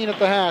 13 at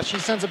the hash. He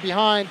sends it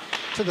behind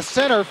to the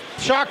center.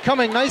 Shot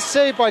coming. Nice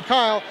save by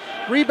Kyle.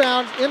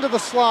 Rebound into the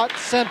slot.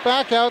 Sent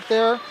back out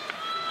there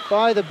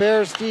by the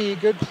Bears D.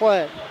 Good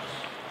play.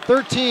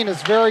 13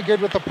 is very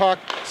good with the puck.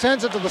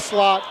 Sends it to the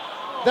slot.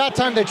 That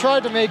time they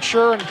tried to make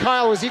sure, and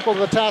Kyle was equal to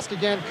the task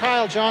again.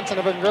 Kyle Johnson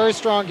having a very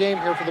strong game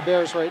here for the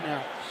Bears right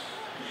now,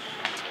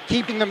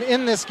 keeping them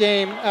in this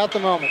game at the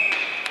moment.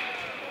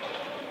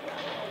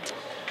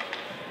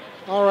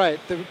 All right,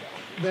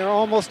 they're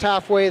almost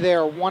halfway there.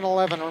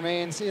 1:11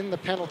 remains in the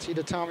penalty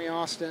to Tommy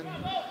Austin.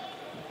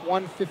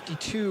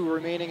 1:52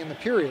 remaining in the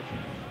period.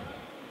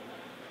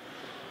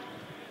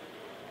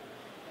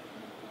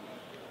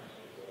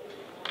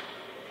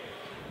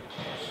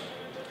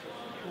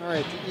 All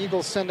right, the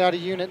Eagles send out a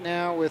unit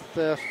now with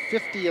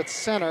 50 at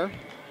center.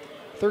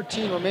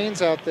 13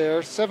 remains out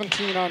there.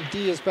 17 on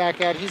D is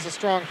back out. He's a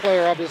strong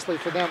player, obviously,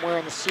 for them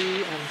wearing the C.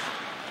 And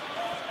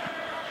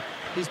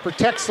he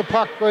protects the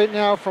puck right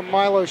now from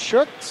Milo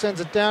Shook.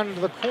 Sends it down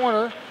into the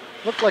corner.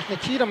 Looked like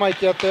Nikita might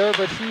get there,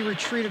 but he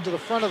retreated to the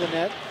front of the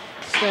net.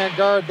 Stand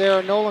guard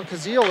there. Nolan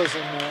Kazil is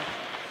in there.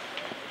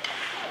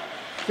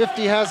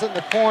 50 has it in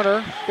the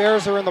corner.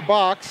 Bears are in the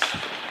box.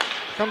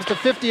 Comes to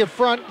 50 up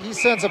front. He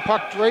sends a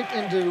puck right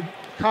into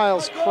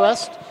Kyle's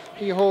crest.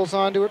 He holds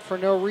onto it for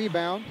no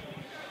rebound.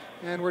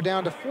 And we're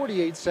down to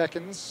 48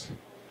 seconds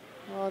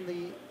on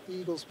the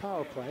Eagles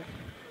power play.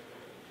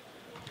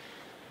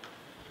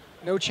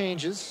 No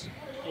changes.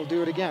 We'll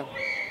do it again.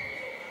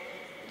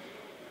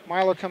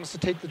 Milo comes to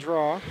take the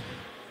draw.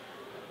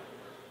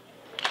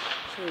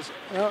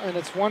 And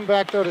it's one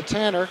back there to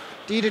Tanner.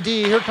 D to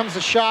D. Here comes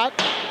the shot.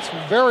 It's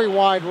very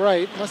wide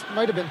right.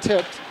 Might have been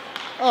tipped.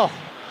 Oh,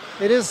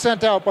 it is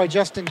sent out by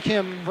Justin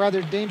Kim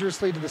rather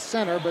dangerously to the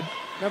center, but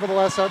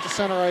nevertheless out to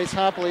center ice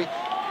happily.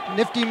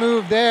 Nifty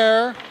move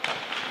there.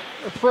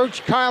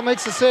 Approach, Kyle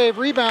makes the save.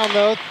 Rebound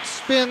though,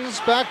 spins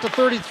back to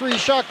 33.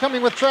 Shot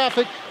coming with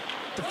traffic.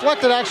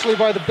 Deflected actually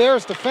by the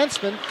Bears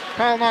defenseman.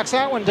 Kyle knocks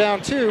that one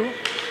down too.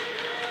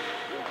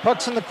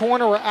 Puck's in the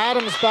corner where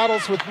Adams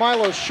battles with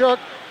Milo Shook.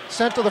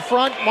 Sent to the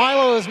front.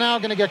 Milo is now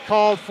going to get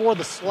called for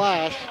the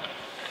slash.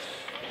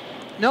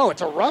 No,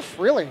 it's a rough,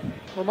 really.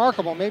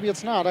 Remarkable. Maybe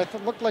it's not. It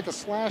looked like a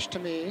slash to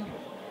me.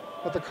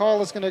 But the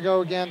call is going to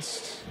go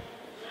against,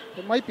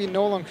 it might be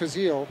Nolan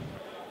Kazil.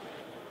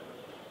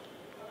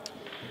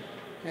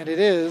 And it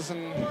is,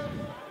 and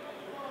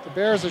the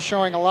Bears are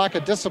showing a lack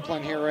of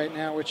discipline here right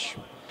now, which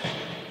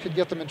could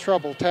get them in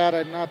trouble. Tad,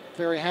 I'm not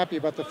very happy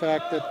about the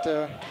fact that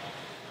the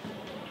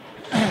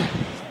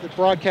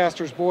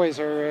broadcasters' boys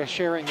are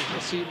sharing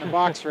a seat in the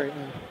box right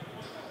now.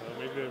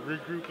 Maybe they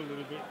regroup a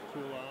little bit,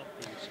 cool off,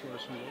 and score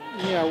some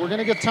goals. Yeah, we're going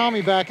to get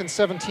Tommy back in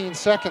 17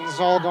 seconds,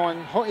 all going,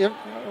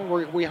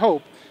 we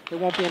hope it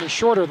won't be any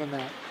shorter than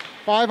that.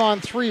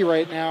 5-on-3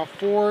 right now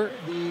for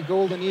the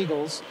Golden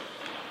Eagles.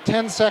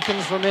 10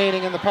 seconds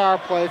remaining in the power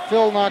play.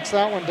 Phil knocks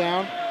that one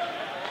down.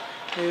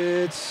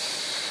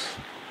 It's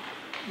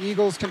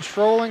Eagles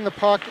controlling the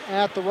puck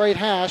at the right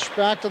hash.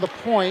 Back to the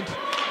point.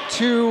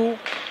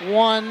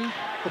 2-1.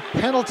 The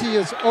penalty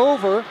is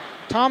over.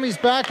 Tommy's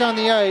back on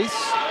the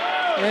ice.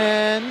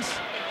 And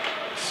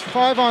it's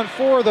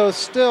 5-on-4, though,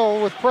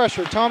 still with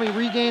pressure. Tommy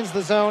regains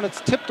the zone. It's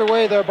tipped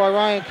away there by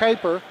Ryan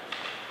Kuiper.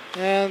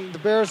 And the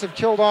Bears have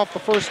killed off the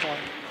first one.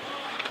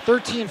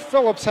 13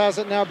 Phillips has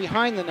it now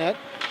behind the net.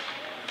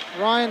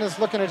 Ryan is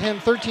looking at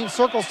him. 13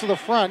 circles to the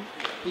front.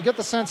 You get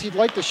the sense he'd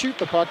like to shoot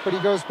the puck, but he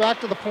goes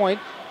back to the point.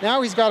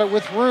 Now he's got it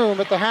with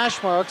room at the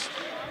hash marks.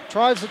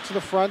 Drives it to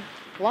the front.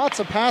 Lots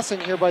of passing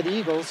here by the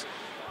Eagles.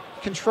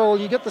 Control.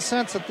 You get the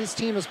sense that this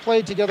team has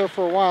played together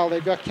for a while.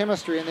 They've got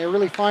chemistry, and they're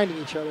really finding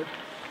each other.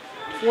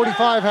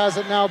 45 has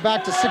it now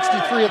back to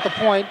 63 at the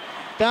point.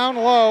 Down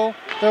low.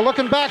 They're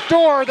looking back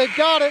door. They've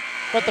got it,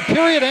 but the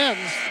period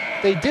ends.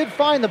 They did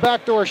find the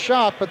backdoor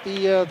shot, but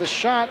the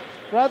shot,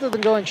 rather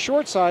than going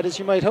short side, as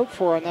you might hope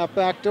for on that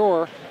back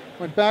door,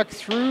 went back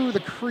through the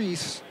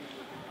crease.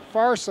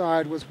 Far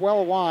side was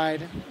well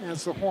wide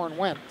as the horn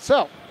went.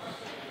 So,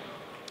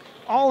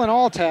 all in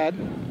all, Tad,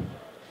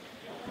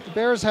 the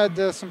Bears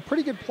had some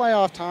pretty good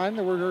playoff time.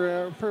 There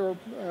were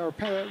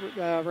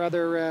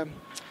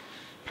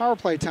power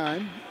play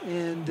time,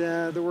 and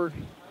there were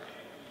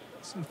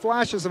some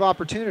flashes of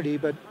opportunity,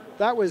 but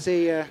that was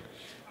a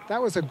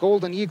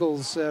Golden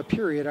Eagles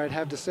period, I'd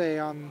have to say,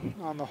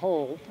 on the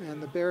whole.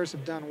 And the Bears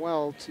have done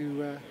well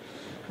to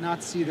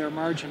not see their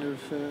margin of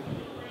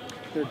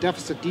their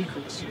deficit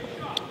decrease.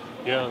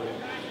 Yeah,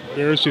 the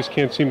Bears just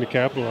can't seem to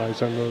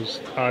capitalize on those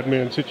odd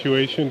man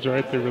situations,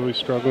 right? They're really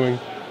struggling.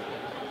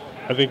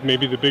 I think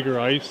maybe the bigger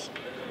ice,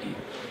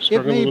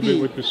 struggling a little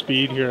bit with the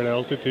speed here at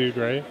altitude,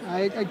 right?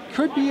 I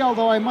could be,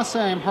 although I must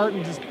say I'm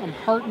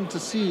heartened to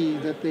see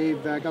that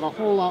they've got a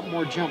whole lot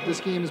more jump. This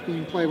game is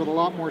being played with a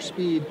lot more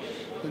speed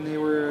than they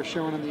were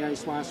showing on the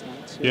ice last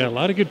night. So. Yeah, a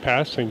lot of good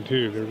passing,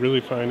 too. They're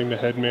really finding the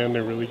headman.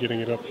 They're really getting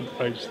it up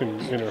the ice in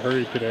a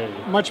hurry today.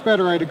 Much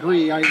better, I'd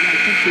agree. I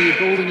think the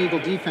Golden Eagle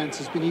defense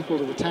has been equal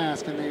to the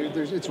task, and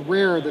it's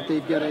rare that they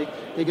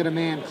get a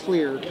man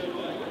cleared.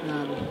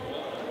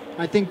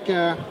 I think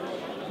the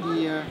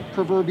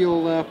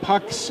proverbial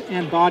pucks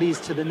and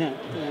bodies to the net.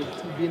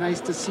 It'd be nice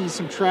to see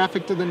some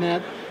traffic to the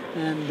net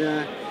and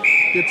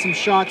get some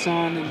shots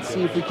on and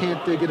see if we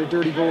can't get a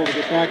dirty goal to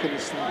get back in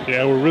this thing.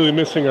 Yeah, we're really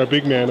missing our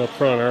big man up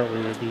front, aren't we?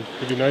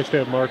 It'd be nice to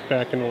have Mark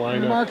back in the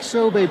lineup. Mark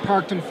Sobe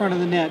parked in front of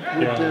the net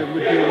would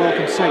be a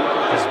welcome sight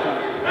at this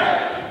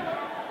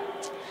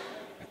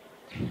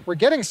point. We're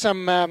getting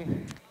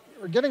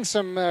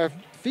some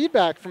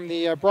feedback from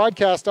the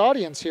broadcast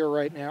audience here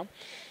right now.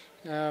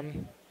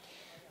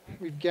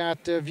 We've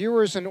got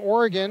viewers in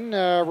Oregon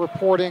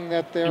reporting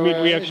that they're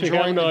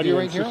enjoying the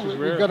viewing here.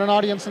 We've got an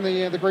audience in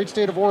the great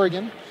state of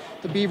Oregon,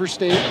 the Beaver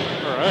State.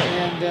 All right,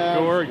 and,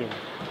 go Oregon.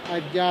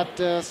 I've got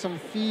some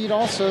feed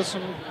also,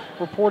 some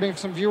reporting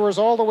some viewers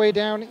all the way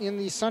down in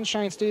the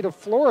Sunshine State of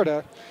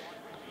Florida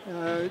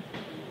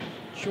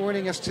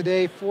joining us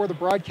today for the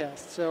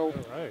broadcast. So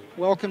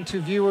welcome to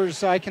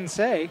viewers, I can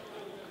say,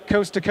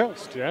 coast to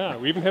coast. Yeah,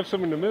 we even have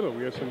some in the middle.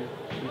 We have some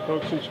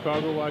folks in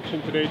Chicago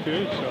watching today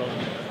too.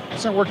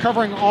 So we're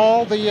covering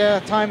all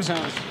the time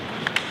zones.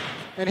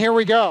 And here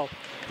we go.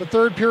 The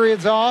third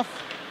period's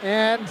off,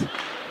 and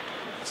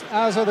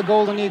as are the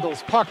Golden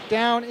Eagles. Puck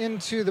down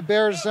into the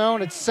Bears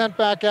zone. It's sent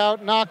back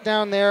out, knocked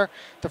down there,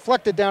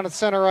 deflected down at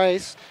center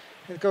ice.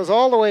 It goes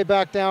all the way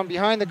back down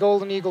behind the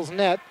Golden Eagles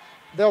net.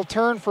 They'll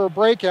turn for a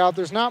breakout.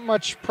 There's not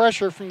much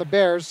pressure from the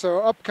Bears, so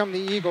up come the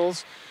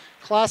Eagles.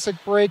 Classic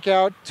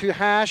breakout to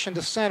hash and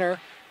to center.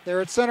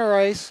 They're at center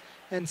ice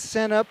and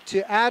sent up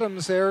to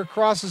Adams there.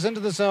 Crosses into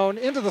the zone,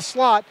 into the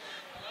slot.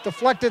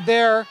 Deflected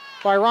there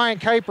by Ryan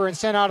Kuiper and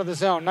sent out of the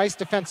zone. Nice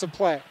defensive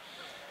play.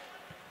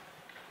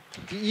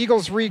 The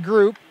Eagles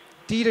regroup.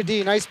 D to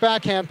D. Nice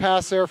backhand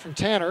pass there from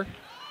Tanner.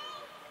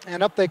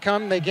 And up they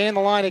come. They gain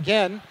the line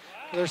again.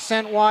 They're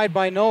sent wide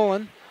by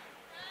Nolan.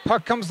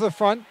 Puck comes to the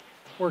front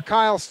where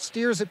Kyle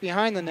steers it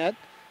behind the net.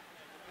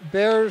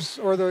 Bears,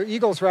 or the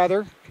Eagles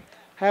rather,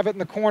 have it in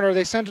the corner.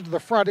 They send it to the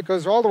front. It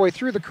goes all the way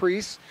through the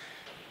crease.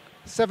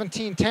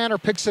 17 Tanner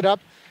picks it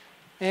up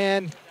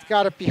and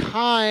got it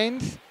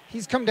behind.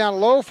 He's come down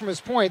low from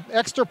his point.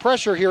 Extra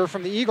pressure here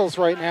from the Eagles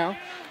right now.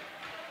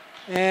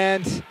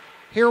 And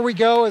here we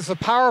go as the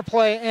power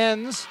play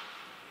ends.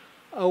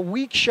 A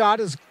weak shot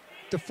is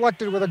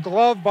deflected with a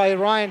glove by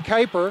Ryan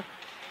Kuiper.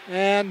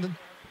 And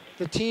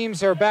the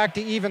teams are back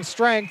to even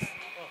strength.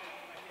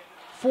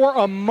 For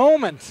a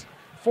moment,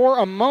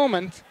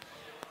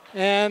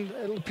 And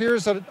it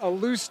appears that a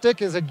loose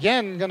stick is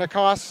again going to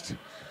cost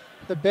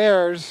the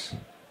Bears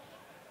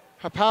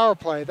a power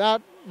play.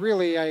 That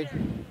really,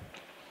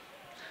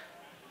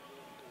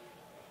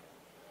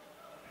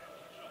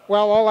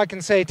 well, all I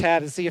can say,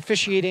 Tad, is the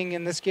officiating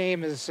in this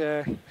game is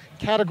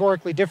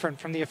categorically different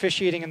from the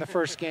officiating in the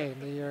first game.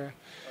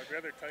 I'd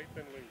rather tight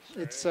than loose.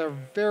 Right? It's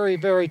very,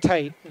 very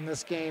tight in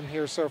this game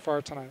here so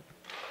far tonight.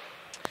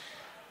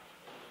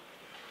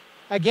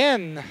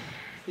 Again,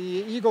 the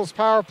Eagles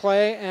power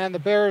play and the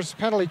Bears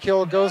penalty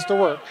kill goes to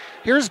work.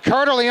 Here's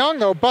Carter Leung,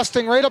 though,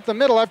 busting right up the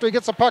middle after he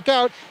gets the puck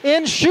out.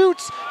 In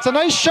shoots. It's a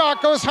nice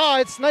shot, goes high.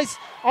 It's nice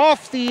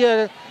off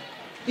the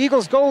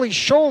Eagles goalie's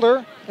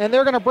shoulder, and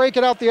they're going to break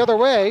it out the other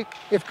way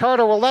if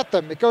Carter will let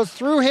them. It goes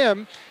through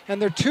him,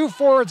 and their two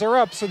forwards are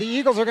up, so the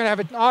Eagles are going to have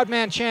an odd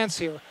man chance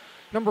here.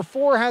 Number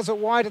 4 has it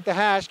wide at the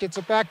hash, gets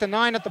it back to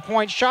 9 at the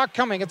point. Shot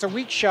coming. It's a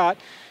weak shot,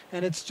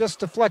 and it's just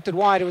deflected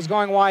wide. It was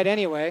going wide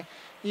anyway.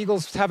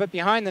 Eagles have it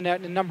behind the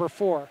net in number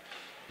 4.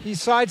 He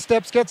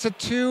sidesteps, gets it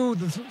to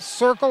the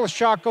circle. A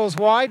shot goes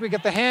wide. We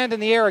get the hand in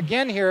the air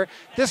again here.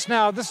 This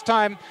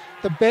time,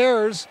 the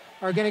Bears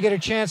are going to get a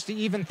chance to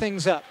even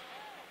things up.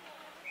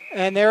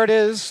 And there it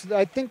is.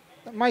 I think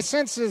my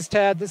sense is,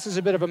 Tad, this is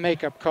a bit of a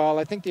makeup call.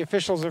 I think the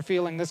officials are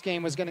feeling this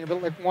game was getting a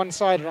bit like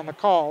one-sided on the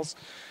calls.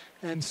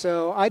 And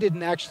so I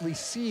didn't actually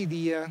see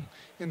the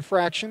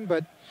infraction,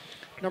 but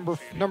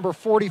number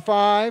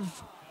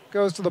 45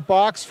 goes to the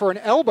box for an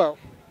elbow.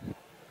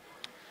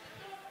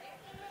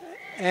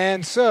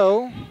 And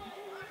so,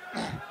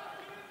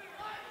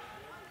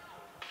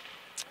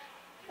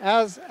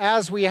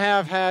 as we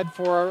have had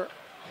for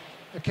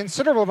a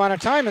considerable amount of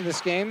time in this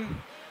game,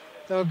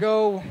 they'll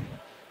go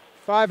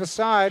 5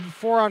 aside,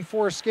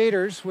 4-on-4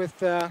 skaters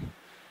with,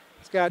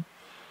 we got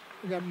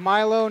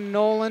Milo,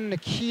 Nolan,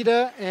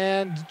 Nikita,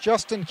 and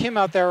Justin Kim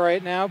out there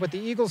right now, but the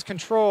Eagles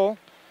control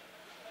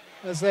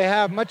as they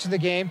have much of the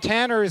game.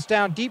 Tanner is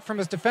down deep from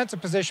his defensive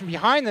position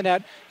behind the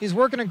net. He's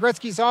working in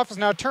Gretzky's office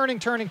now, turning.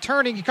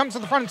 He comes to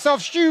the front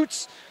himself,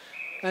 shoots,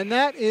 and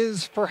that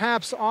is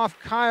perhaps off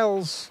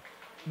Kyle's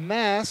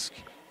mask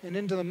and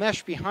into the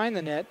mesh behind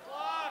the net.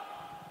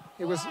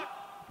 It was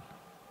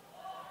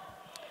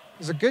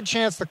There's a good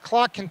chance the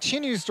clock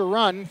continues to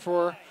run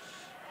for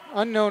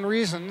unknown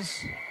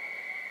reasons.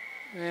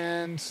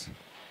 And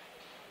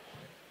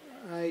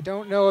I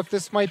don't know if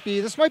this might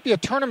be a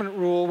tournament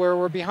rule where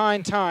we're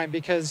behind time,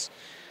 because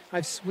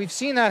we've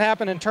seen that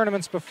happen in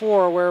tournaments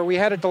before where we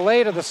had a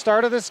delay to the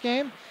start of this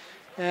game,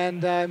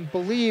 and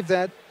believe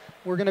that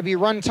we're going to be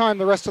run time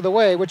the rest of the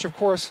way, which of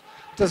course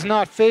does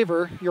not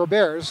favor your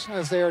Bears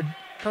as they are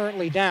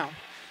currently down.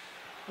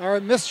 All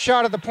right, missed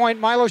shot at the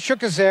point. Milo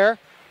Shook is there.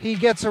 He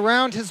gets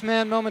around his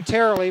man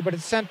momentarily, but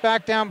it's sent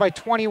back down by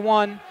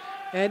 21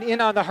 and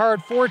in on the hard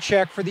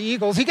forecheck for the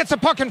Eagles. He gets the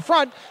puck in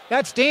front.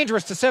 That's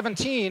dangerous to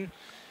 17,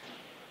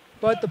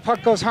 but the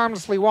puck goes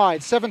harmlessly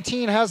wide.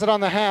 17 has it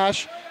on the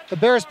hash. The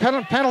Bears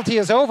penalty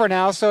is over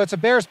now, so it's a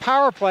Bears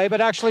power play,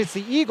 but actually it's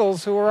the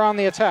Eagles who are on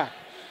the attack.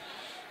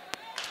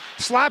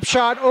 Slap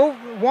shot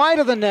wide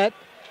of the net,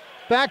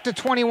 back to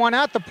 21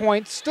 at the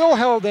point, still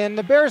held in.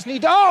 The Bears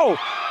need, and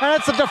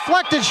it's a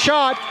deflected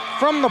shot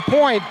from the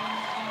point.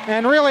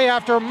 And really,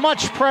 after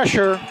much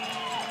pressure,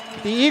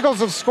 the Eagles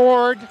have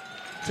scored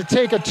to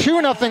take a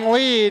 2-0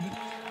 lead.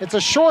 It's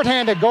a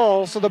shorthanded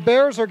goal, so the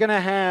Bears are going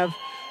to have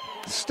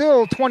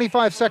still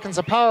 25 seconds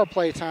of power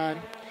play time.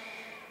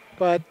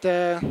 But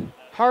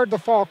hard to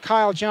fault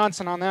Kyle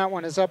Johnson on that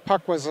one, as that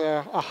puck was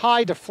a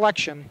high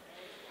deflection.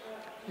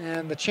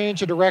 And the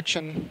change of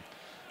direction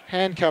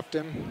handcuffed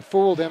him,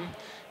 fooled him.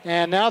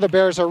 And now the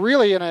Bears are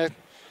really in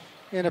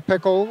a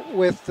pickle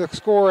with the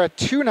score at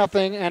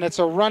 2-0, and it's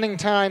a running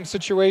time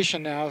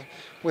situation now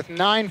with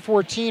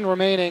 9:14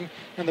 remaining,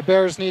 and the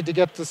Bears need to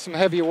get to some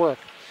heavy work.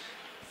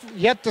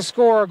 Yet to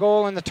score a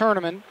goal in the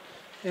tournament,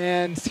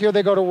 and here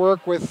they go to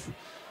work with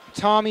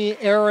Tommy,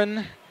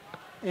 Aaron,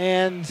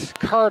 and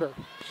Carter.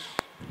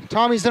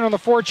 Tommy's in on the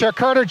forecheck.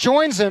 Carter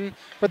joins him,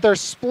 but they're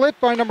split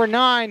by number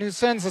 9, who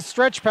sends a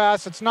stretch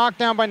pass. It's knocked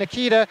down by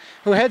Nikita,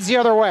 who heads the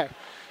other way.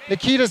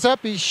 Nikita's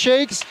up, he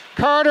shakes.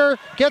 Carter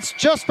gets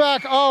just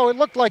back. It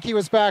looked like he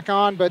was back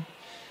on, but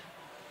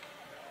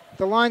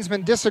the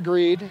linesman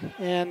disagreed,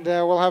 and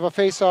we'll have a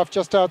face-off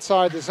just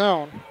outside the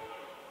zone.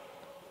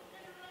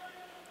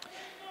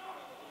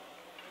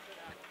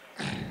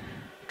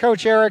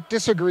 Coach Eric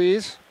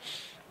disagrees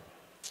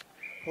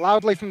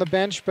loudly from the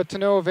bench, but to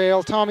no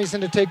avail. Tommy's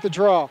in to take the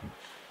draw.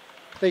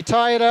 They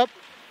tie it up,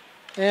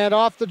 and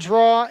off the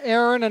draw,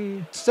 Aaron,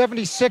 and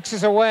 76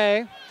 is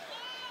away.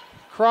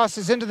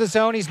 Crosses into the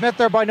zone. He's met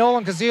there by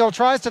Nolan Kazil.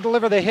 Tries to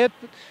deliver the hit.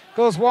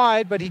 Goes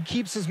wide, but he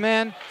keeps his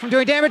man from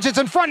doing damage. It's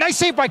in front. Nice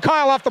save by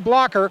Kyle off the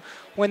blocker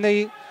when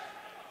the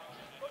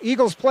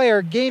Eagles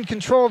player gained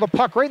control of the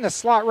puck right in the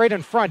slot right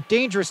in front.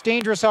 Dangerous,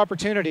 dangerous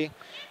opportunity.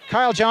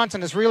 Kyle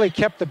Johnson has really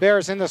kept the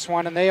Bears in this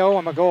one, and they owe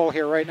him a goal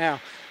here right now.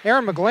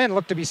 Erin McGlynn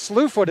looked to be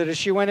slew-footed as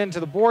she went into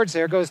the boards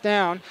there. Goes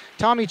down.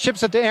 Tommy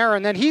chips it to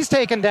Aaron. Then he's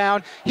taken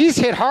down. He's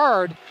hit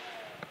hard.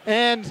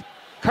 And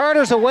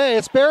Carter's away.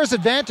 It's Bears'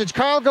 advantage.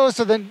 Kyle goes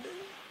to the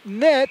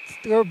net,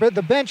 or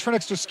the bench for an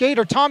extra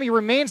skater. Tommy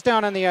remains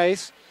down on the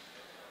ice,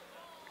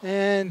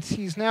 and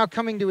he's now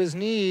coming to his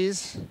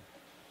knees.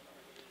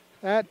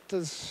 That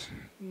does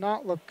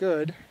not look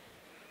good.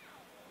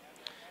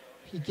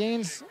 He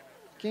gains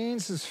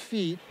his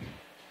feet.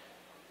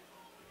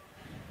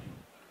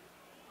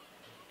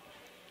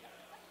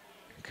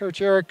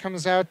 Coach Eric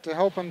comes out to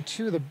help him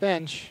to the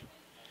bench.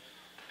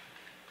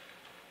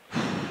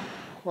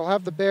 We'll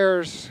have the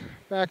Bears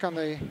back on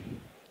the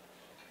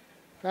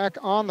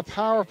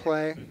power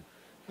play.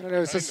 I don't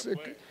know.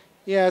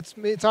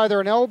 It's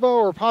either an elbow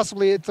or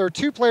possibly there are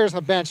two players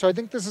on the bench. So I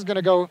think this is going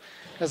to go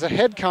as a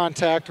head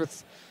contact.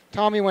 With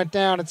Tommy went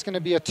down, it's going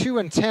to be a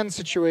 2-10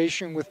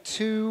 situation with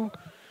two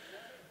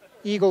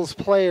Eagles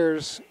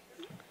players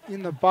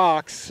in the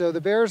box. So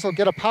the Bears will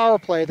get a power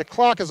play. The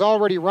clock is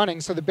already running,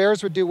 so the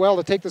Bears would do well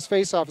to take this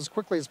face-off as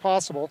quickly as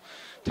possible.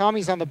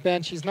 Tommy's on the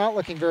bench. He's not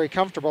looking very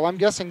comfortable. I'm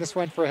guessing this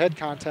went for a head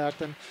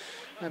contact, and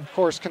I'm, of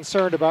course,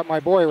 concerned about my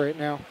boy right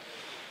now.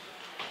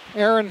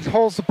 Aaron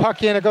holds the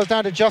puck in. It goes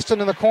down to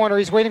Justin in the corner.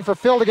 He's waiting for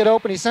Phil to get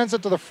open. He sends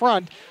it to the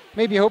front,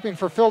 maybe hoping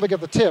for Phil to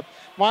get the tip.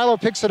 Milo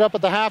picks it up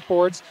at the half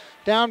boards,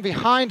 down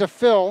behind to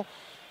Phil,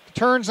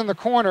 turns in the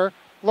corner,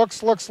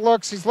 looks.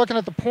 He's looking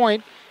at the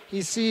point.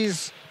 He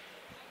sees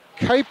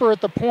Kuiper at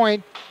the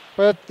point,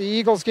 but the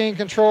Eagles gain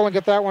control and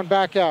get that one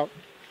back out.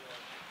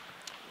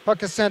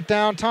 Puck is sent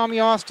down. Tommy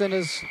Austin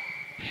is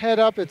head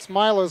up. It's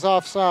Milo's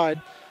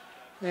offside.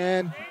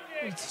 And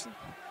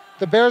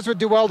the Bears would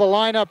do well to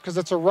line up because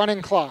it's a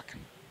running clock.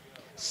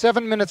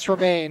 7 minutes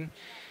remain.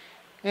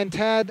 And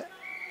Tad,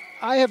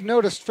 I have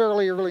noticed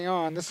fairly early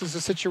on, this is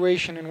a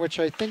situation in which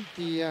I think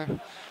the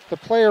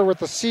player with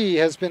the C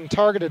has been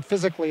targeted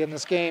physically in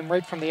this game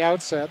right from the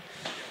outset.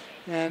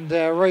 And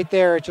right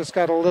there, it just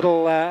got a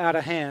little out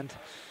of hand.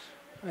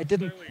 I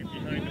didn't.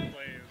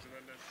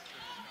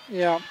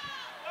 Yeah.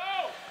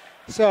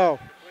 So,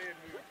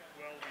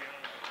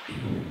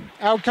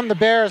 out come the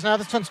Bears. Now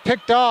this one's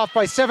picked off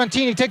by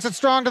 17. He takes it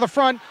strong to the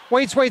front.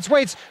 Waits.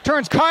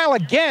 Turns Kyle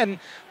again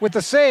with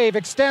the save.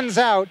 Extends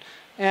out.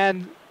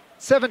 And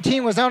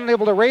 17 was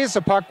unable to raise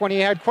the puck when he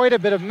had quite a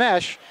bit of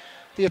mesh.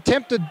 The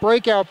attempted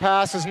breakout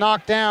pass is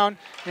knocked down.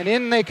 And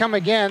in they come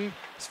again.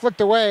 It's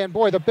flicked away, and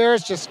boy, the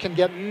Bears just can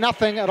get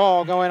nothing at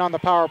all going on the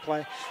power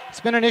play.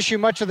 It's been an issue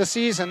much of the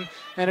season,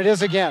 and it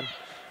is again.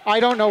 I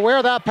don't know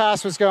where that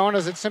pass was going,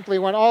 as it simply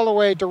went all the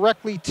way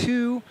directly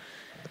to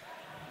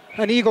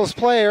an Eagles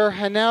player,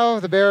 and now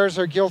the Bears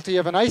are guilty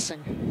of an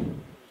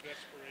icing.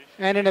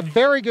 And in a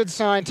very good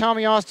sign,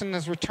 Tommy Austin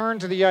has returned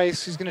to the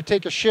ice. He's going to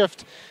take a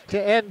shift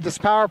to end this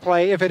power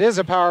play, if it is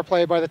a power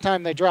play by the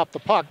time they drop the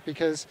puck,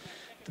 because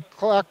the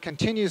clock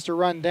continues to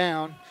run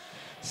down.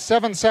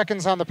 7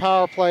 seconds on the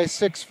power play,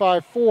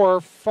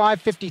 6-5-4,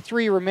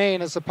 5:53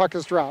 remain as the puck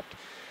is dropped.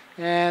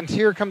 And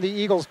here come the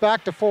Eagles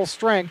back to full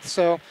strength,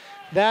 so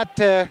that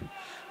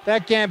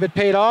gambit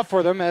paid off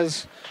for them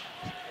as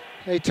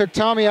they took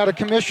Tommy out of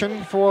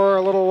commission for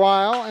a little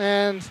while,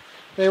 and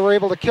they were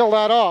able to kill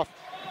that off.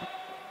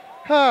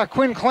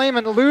 Quinn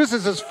Clayman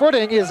loses his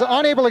footing, is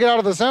unable to get out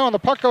of the zone. The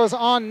puck goes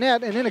on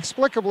net, and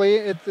inexplicably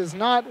it is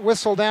not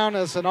whistled down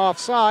as an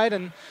offside,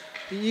 and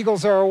the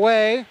Eagles are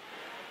away.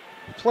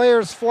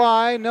 Players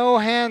fly, no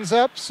hands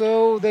up,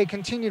 so they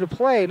continue to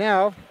play.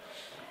 Now,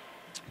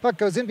 puck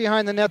goes in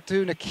behind the net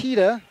to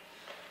Nikita.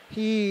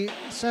 He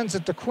sends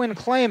it to Quinn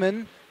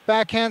Clayman.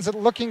 Backhands it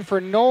looking for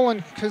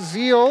Nolan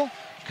Kazil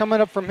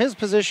coming up from his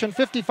position.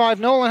 55,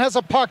 Nolan has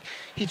a puck.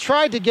 He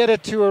tried to get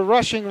it to a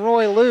rushing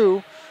Roy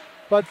Liu,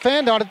 but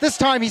fanned on it. This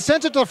time he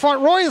sends it to the front.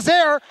 Roy is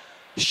there,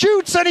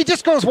 shoots, and he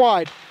just goes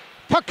wide.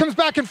 Puck comes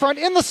back in front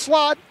in the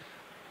slot.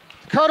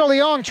 Carter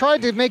Leong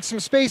tried to make some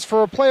space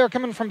for a player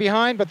coming from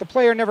behind, but the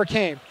player never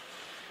came.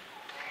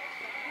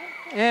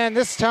 And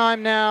this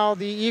time now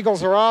the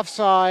Eagles are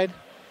offside.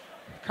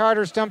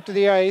 Carter's dumped to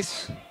the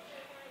ice.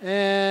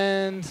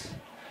 And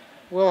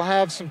we'll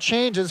have some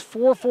changes.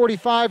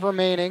 4:45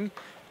 remaining.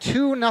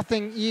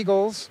 2-0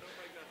 Eagles.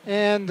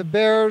 And the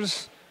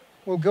Bears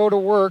will go to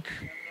work.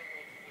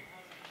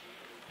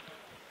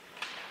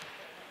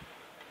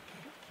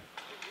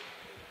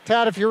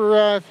 Tad, if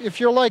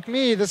you're like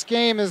me, this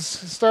game is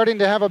starting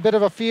to have a bit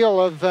of a feel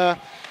of the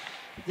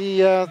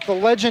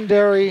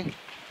legendary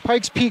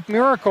Pikes Peak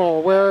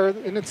Miracle, where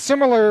in its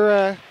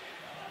similar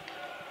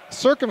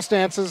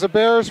circumstances, the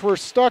Bears were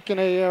stuck in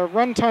a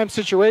runtime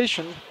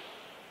situation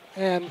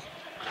and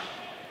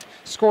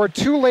scored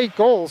 2 late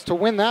goals to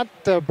win that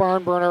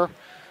barn burner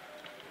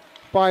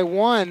by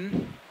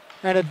 1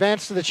 and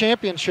advance to the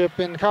championship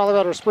in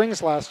Colorado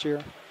Springs last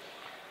year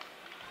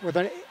with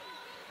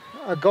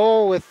a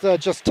goal with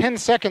just 10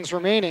 seconds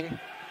remaining.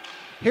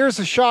 Here's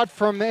a shot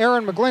from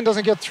Aaron McGlynn,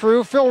 doesn't get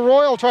through. Phil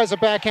Royal tries a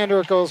backhander,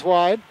 it goes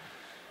wide.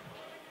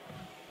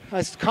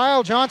 As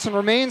Kyle Johnson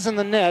remains in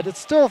the net, it's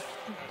still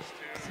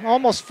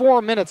almost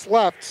 4 minutes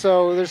left,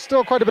 so there's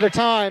still quite a bit of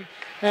time.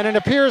 And it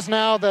appears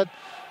now that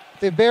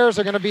the Bears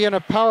are going to be in a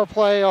power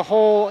play a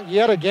hole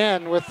yet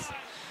again with,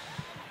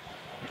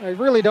 I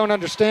really don't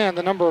understand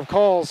the number of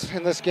calls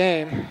in this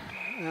game.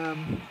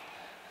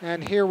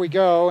 And here we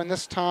go, and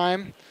this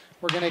time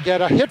We're going to get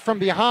a hit from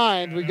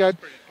behind.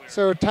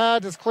 So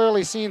Tad has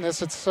clearly seen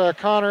this. It's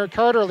Carter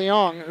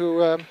Leong,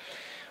 who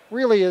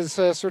really is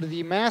sort of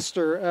the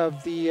master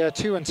of the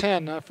 2 and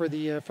 10 for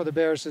the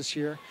Bears this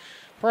year.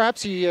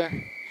 Perhaps he. I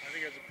think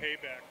it's a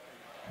payback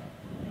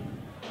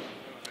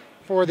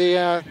for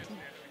the.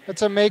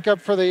 It's a makeup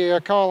for the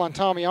call on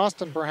Tommy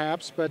Austin,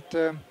 perhaps, but.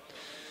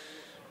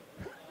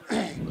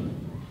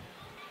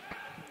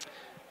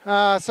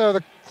 So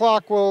the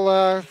clock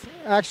will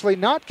actually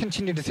not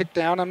continue to tick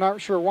down. I'm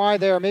not sure why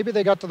there. Maybe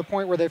they got to the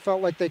point where they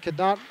felt like they did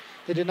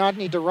not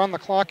need to run the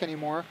clock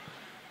anymore.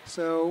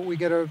 So we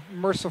get a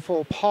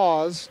merciful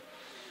pause.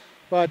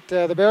 But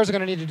the Bears are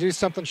going to need to do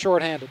something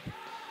shorthanded.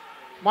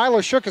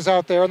 Milo Shook is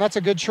out there, and that's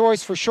a good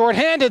choice for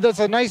shorthanded. That's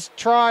a nice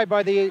try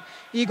by the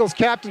Eagles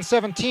captain,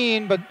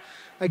 17. But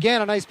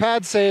again, a nice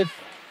pad save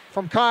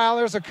from Kyle.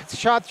 There's a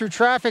shot through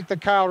traffic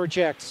that Kyle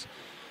rejects.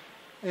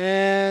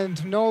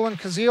 And Nolan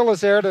Kazil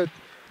is there to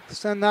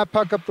send that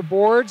puck up the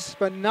boards,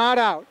 but not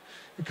out.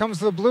 It comes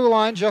to the blue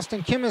line.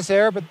 Justin Kim is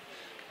there, but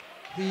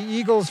the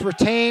Eagles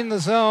retain the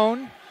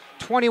zone.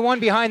 21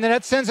 behind the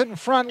net, sends it in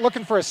front,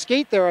 looking for a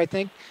skate there, I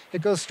think.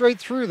 It goes straight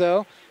through,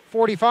 though.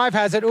 45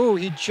 has it. Ooh,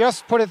 he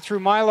just put it through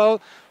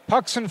Milo.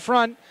 Puck's in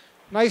front.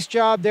 Nice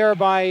job there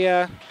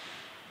by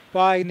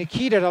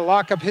Nikita to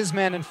lock up his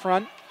man in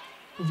front.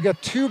 We've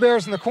got 2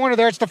 Bears in the corner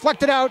there. It's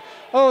deflected out.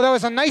 Oh, that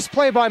was a nice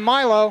play by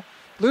Milo.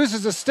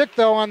 Loses a stick,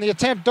 though, on the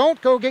attempt. Don't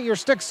go get your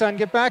stick, son.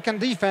 Get back on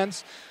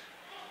defense.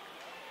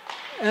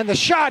 And the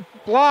shot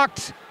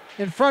blocked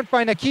in front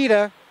by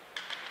Nikita.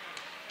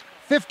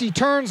 50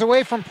 turns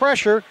away from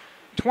pressure.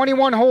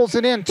 21 holds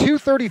it in.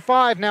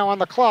 2:35 now on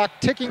the clock,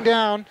 ticking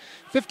down.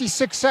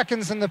 56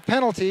 seconds in the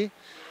penalty.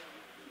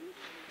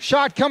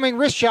 Shot coming,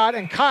 wrist shot,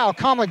 and Kyle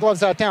calmly gloves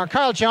that down.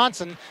 Kyle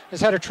Johnson has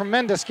had a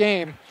tremendous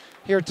game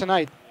here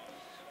tonight.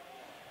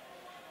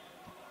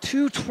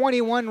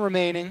 2:21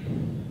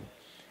 remaining.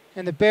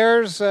 And the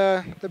Bears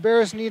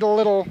need a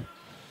little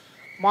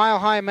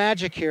mile-high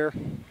magic here.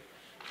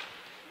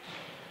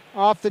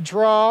 Off the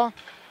draw,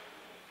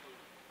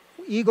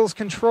 Eagles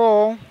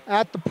control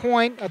at the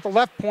point, at the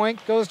left point,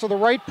 goes to the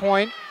right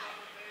point.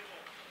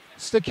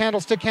 Stick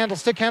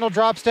handle,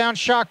 drops down,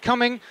 shot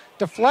coming,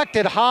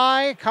 deflected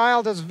high.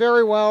 Kyle does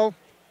very well,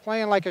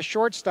 playing like a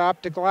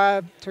shortstop to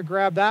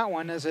grab that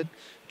one as it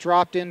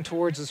dropped in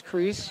towards his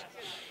crease.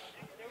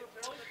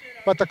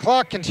 But the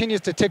clock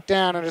continues to tick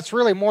down, and it's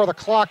really more the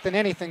clock than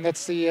anything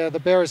that's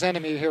the Bears'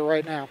 enemy here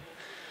right now.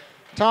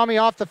 Tommy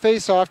off the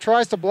faceoff,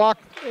 tries to block.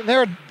 And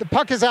there, the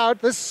puck is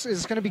out. This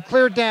is going to be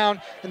cleared down,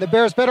 and the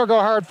Bears better go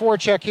hard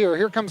forecheck here.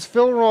 Here comes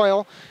Phil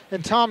Royal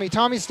and Tommy.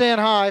 Tommy's staying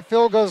high.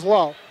 Phil goes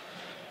low.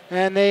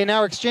 And they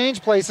now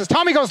exchange places.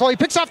 Tommy goes low. He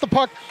picks off the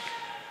puck,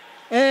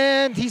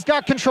 and he's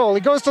got control. He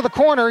goes to the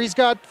corner. He's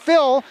got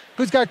Phil,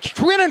 who's got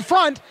Quinn in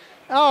front.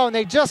 Oh, and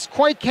they just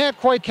can't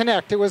quite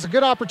connect. It was a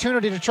good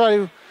opportunity to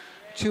try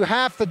to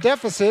half the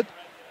deficit.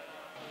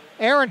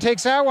 Aaron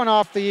takes that one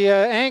off the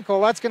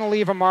ankle. That's going to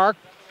leave a mark.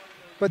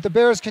 But the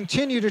Bears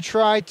continue to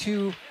try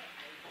to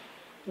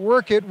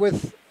work it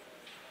with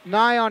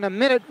nigh on a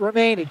minute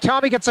remaining.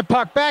 Tommy gets a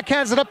puck,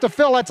 backhands it up to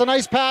Phil. That's a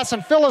nice pass,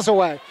 and Phil is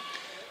away.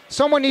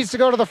 Someone needs to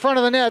go to the front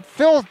of the net.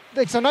 Phil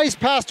takes a nice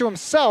pass to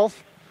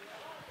himself,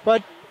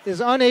 but is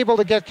unable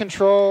to get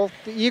control.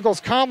 The Eagles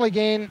calmly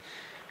gain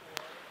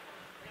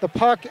the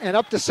puck and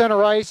up to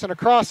center ice and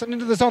across and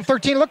into the zone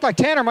 13. Looked like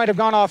Tanner might have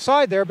gone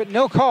offside there, but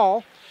no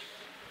call.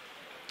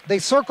 They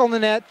circle the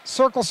net,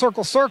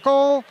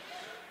 circle.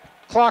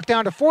 Clock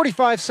down to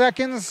 45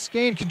 seconds,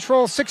 gain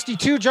control,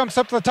 62, jumps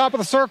up to the top of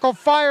the circle,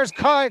 fires,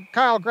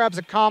 Kyle grabs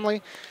it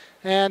calmly,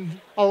 and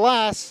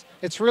alas,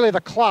 it's really the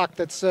clock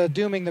that's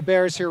dooming the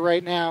Bears here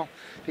right now,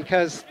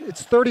 because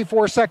it's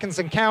 34 seconds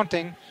and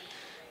counting,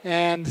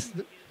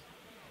 and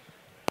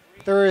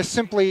there is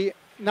simply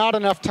not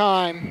enough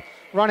time,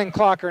 running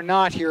clock or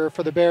not, here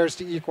for the Bears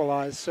to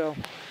equalize. So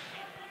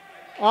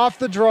off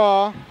the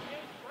draw,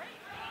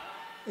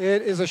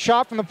 it is a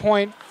shot from the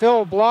point.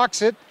 Phil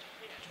blocks it,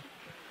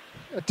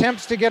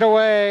 attempts to get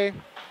away,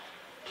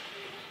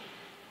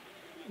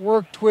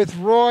 worked with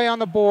Roy on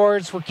the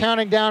boards. We're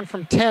counting down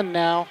from 10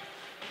 now.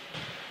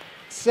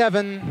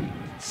 7,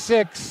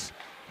 6,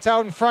 it's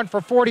out in front for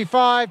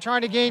 45,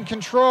 trying to gain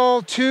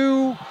control.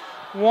 2,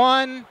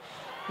 1,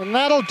 and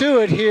that'll do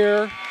it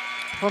here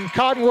from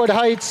Cottonwood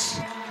Heights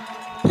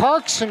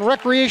Parks and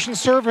Recreation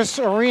Service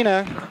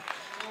Arena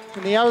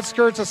in the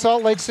outskirts of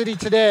Salt Lake City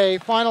today.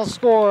 Final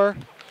score,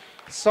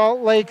 Salt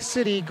Lake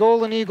City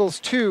Golden Eagles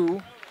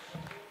 2,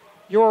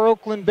 your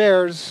Oakland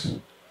Bears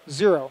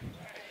 0.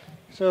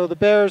 So the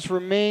Bears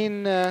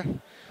remain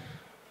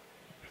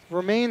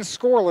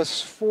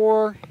scoreless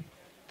for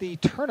the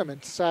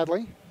tournament,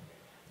 sadly,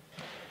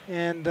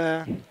 and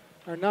are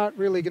not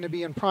really going to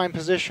be in prime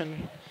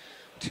position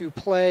to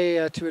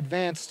play to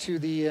advance to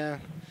the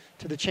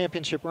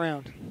championship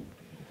round.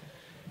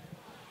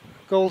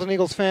 Golden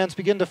Eagles fans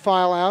begin to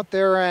file out.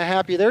 They're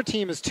happy. Their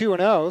team is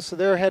 2-0, so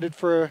they're headed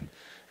for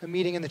a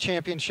meeting in the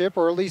championship,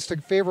 or at least a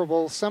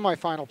favorable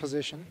semifinal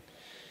position.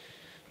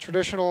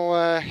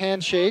 Traditional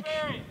handshake.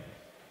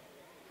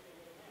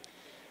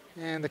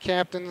 and the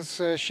captains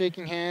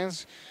shaking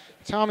hands.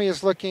 Tommy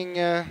is looking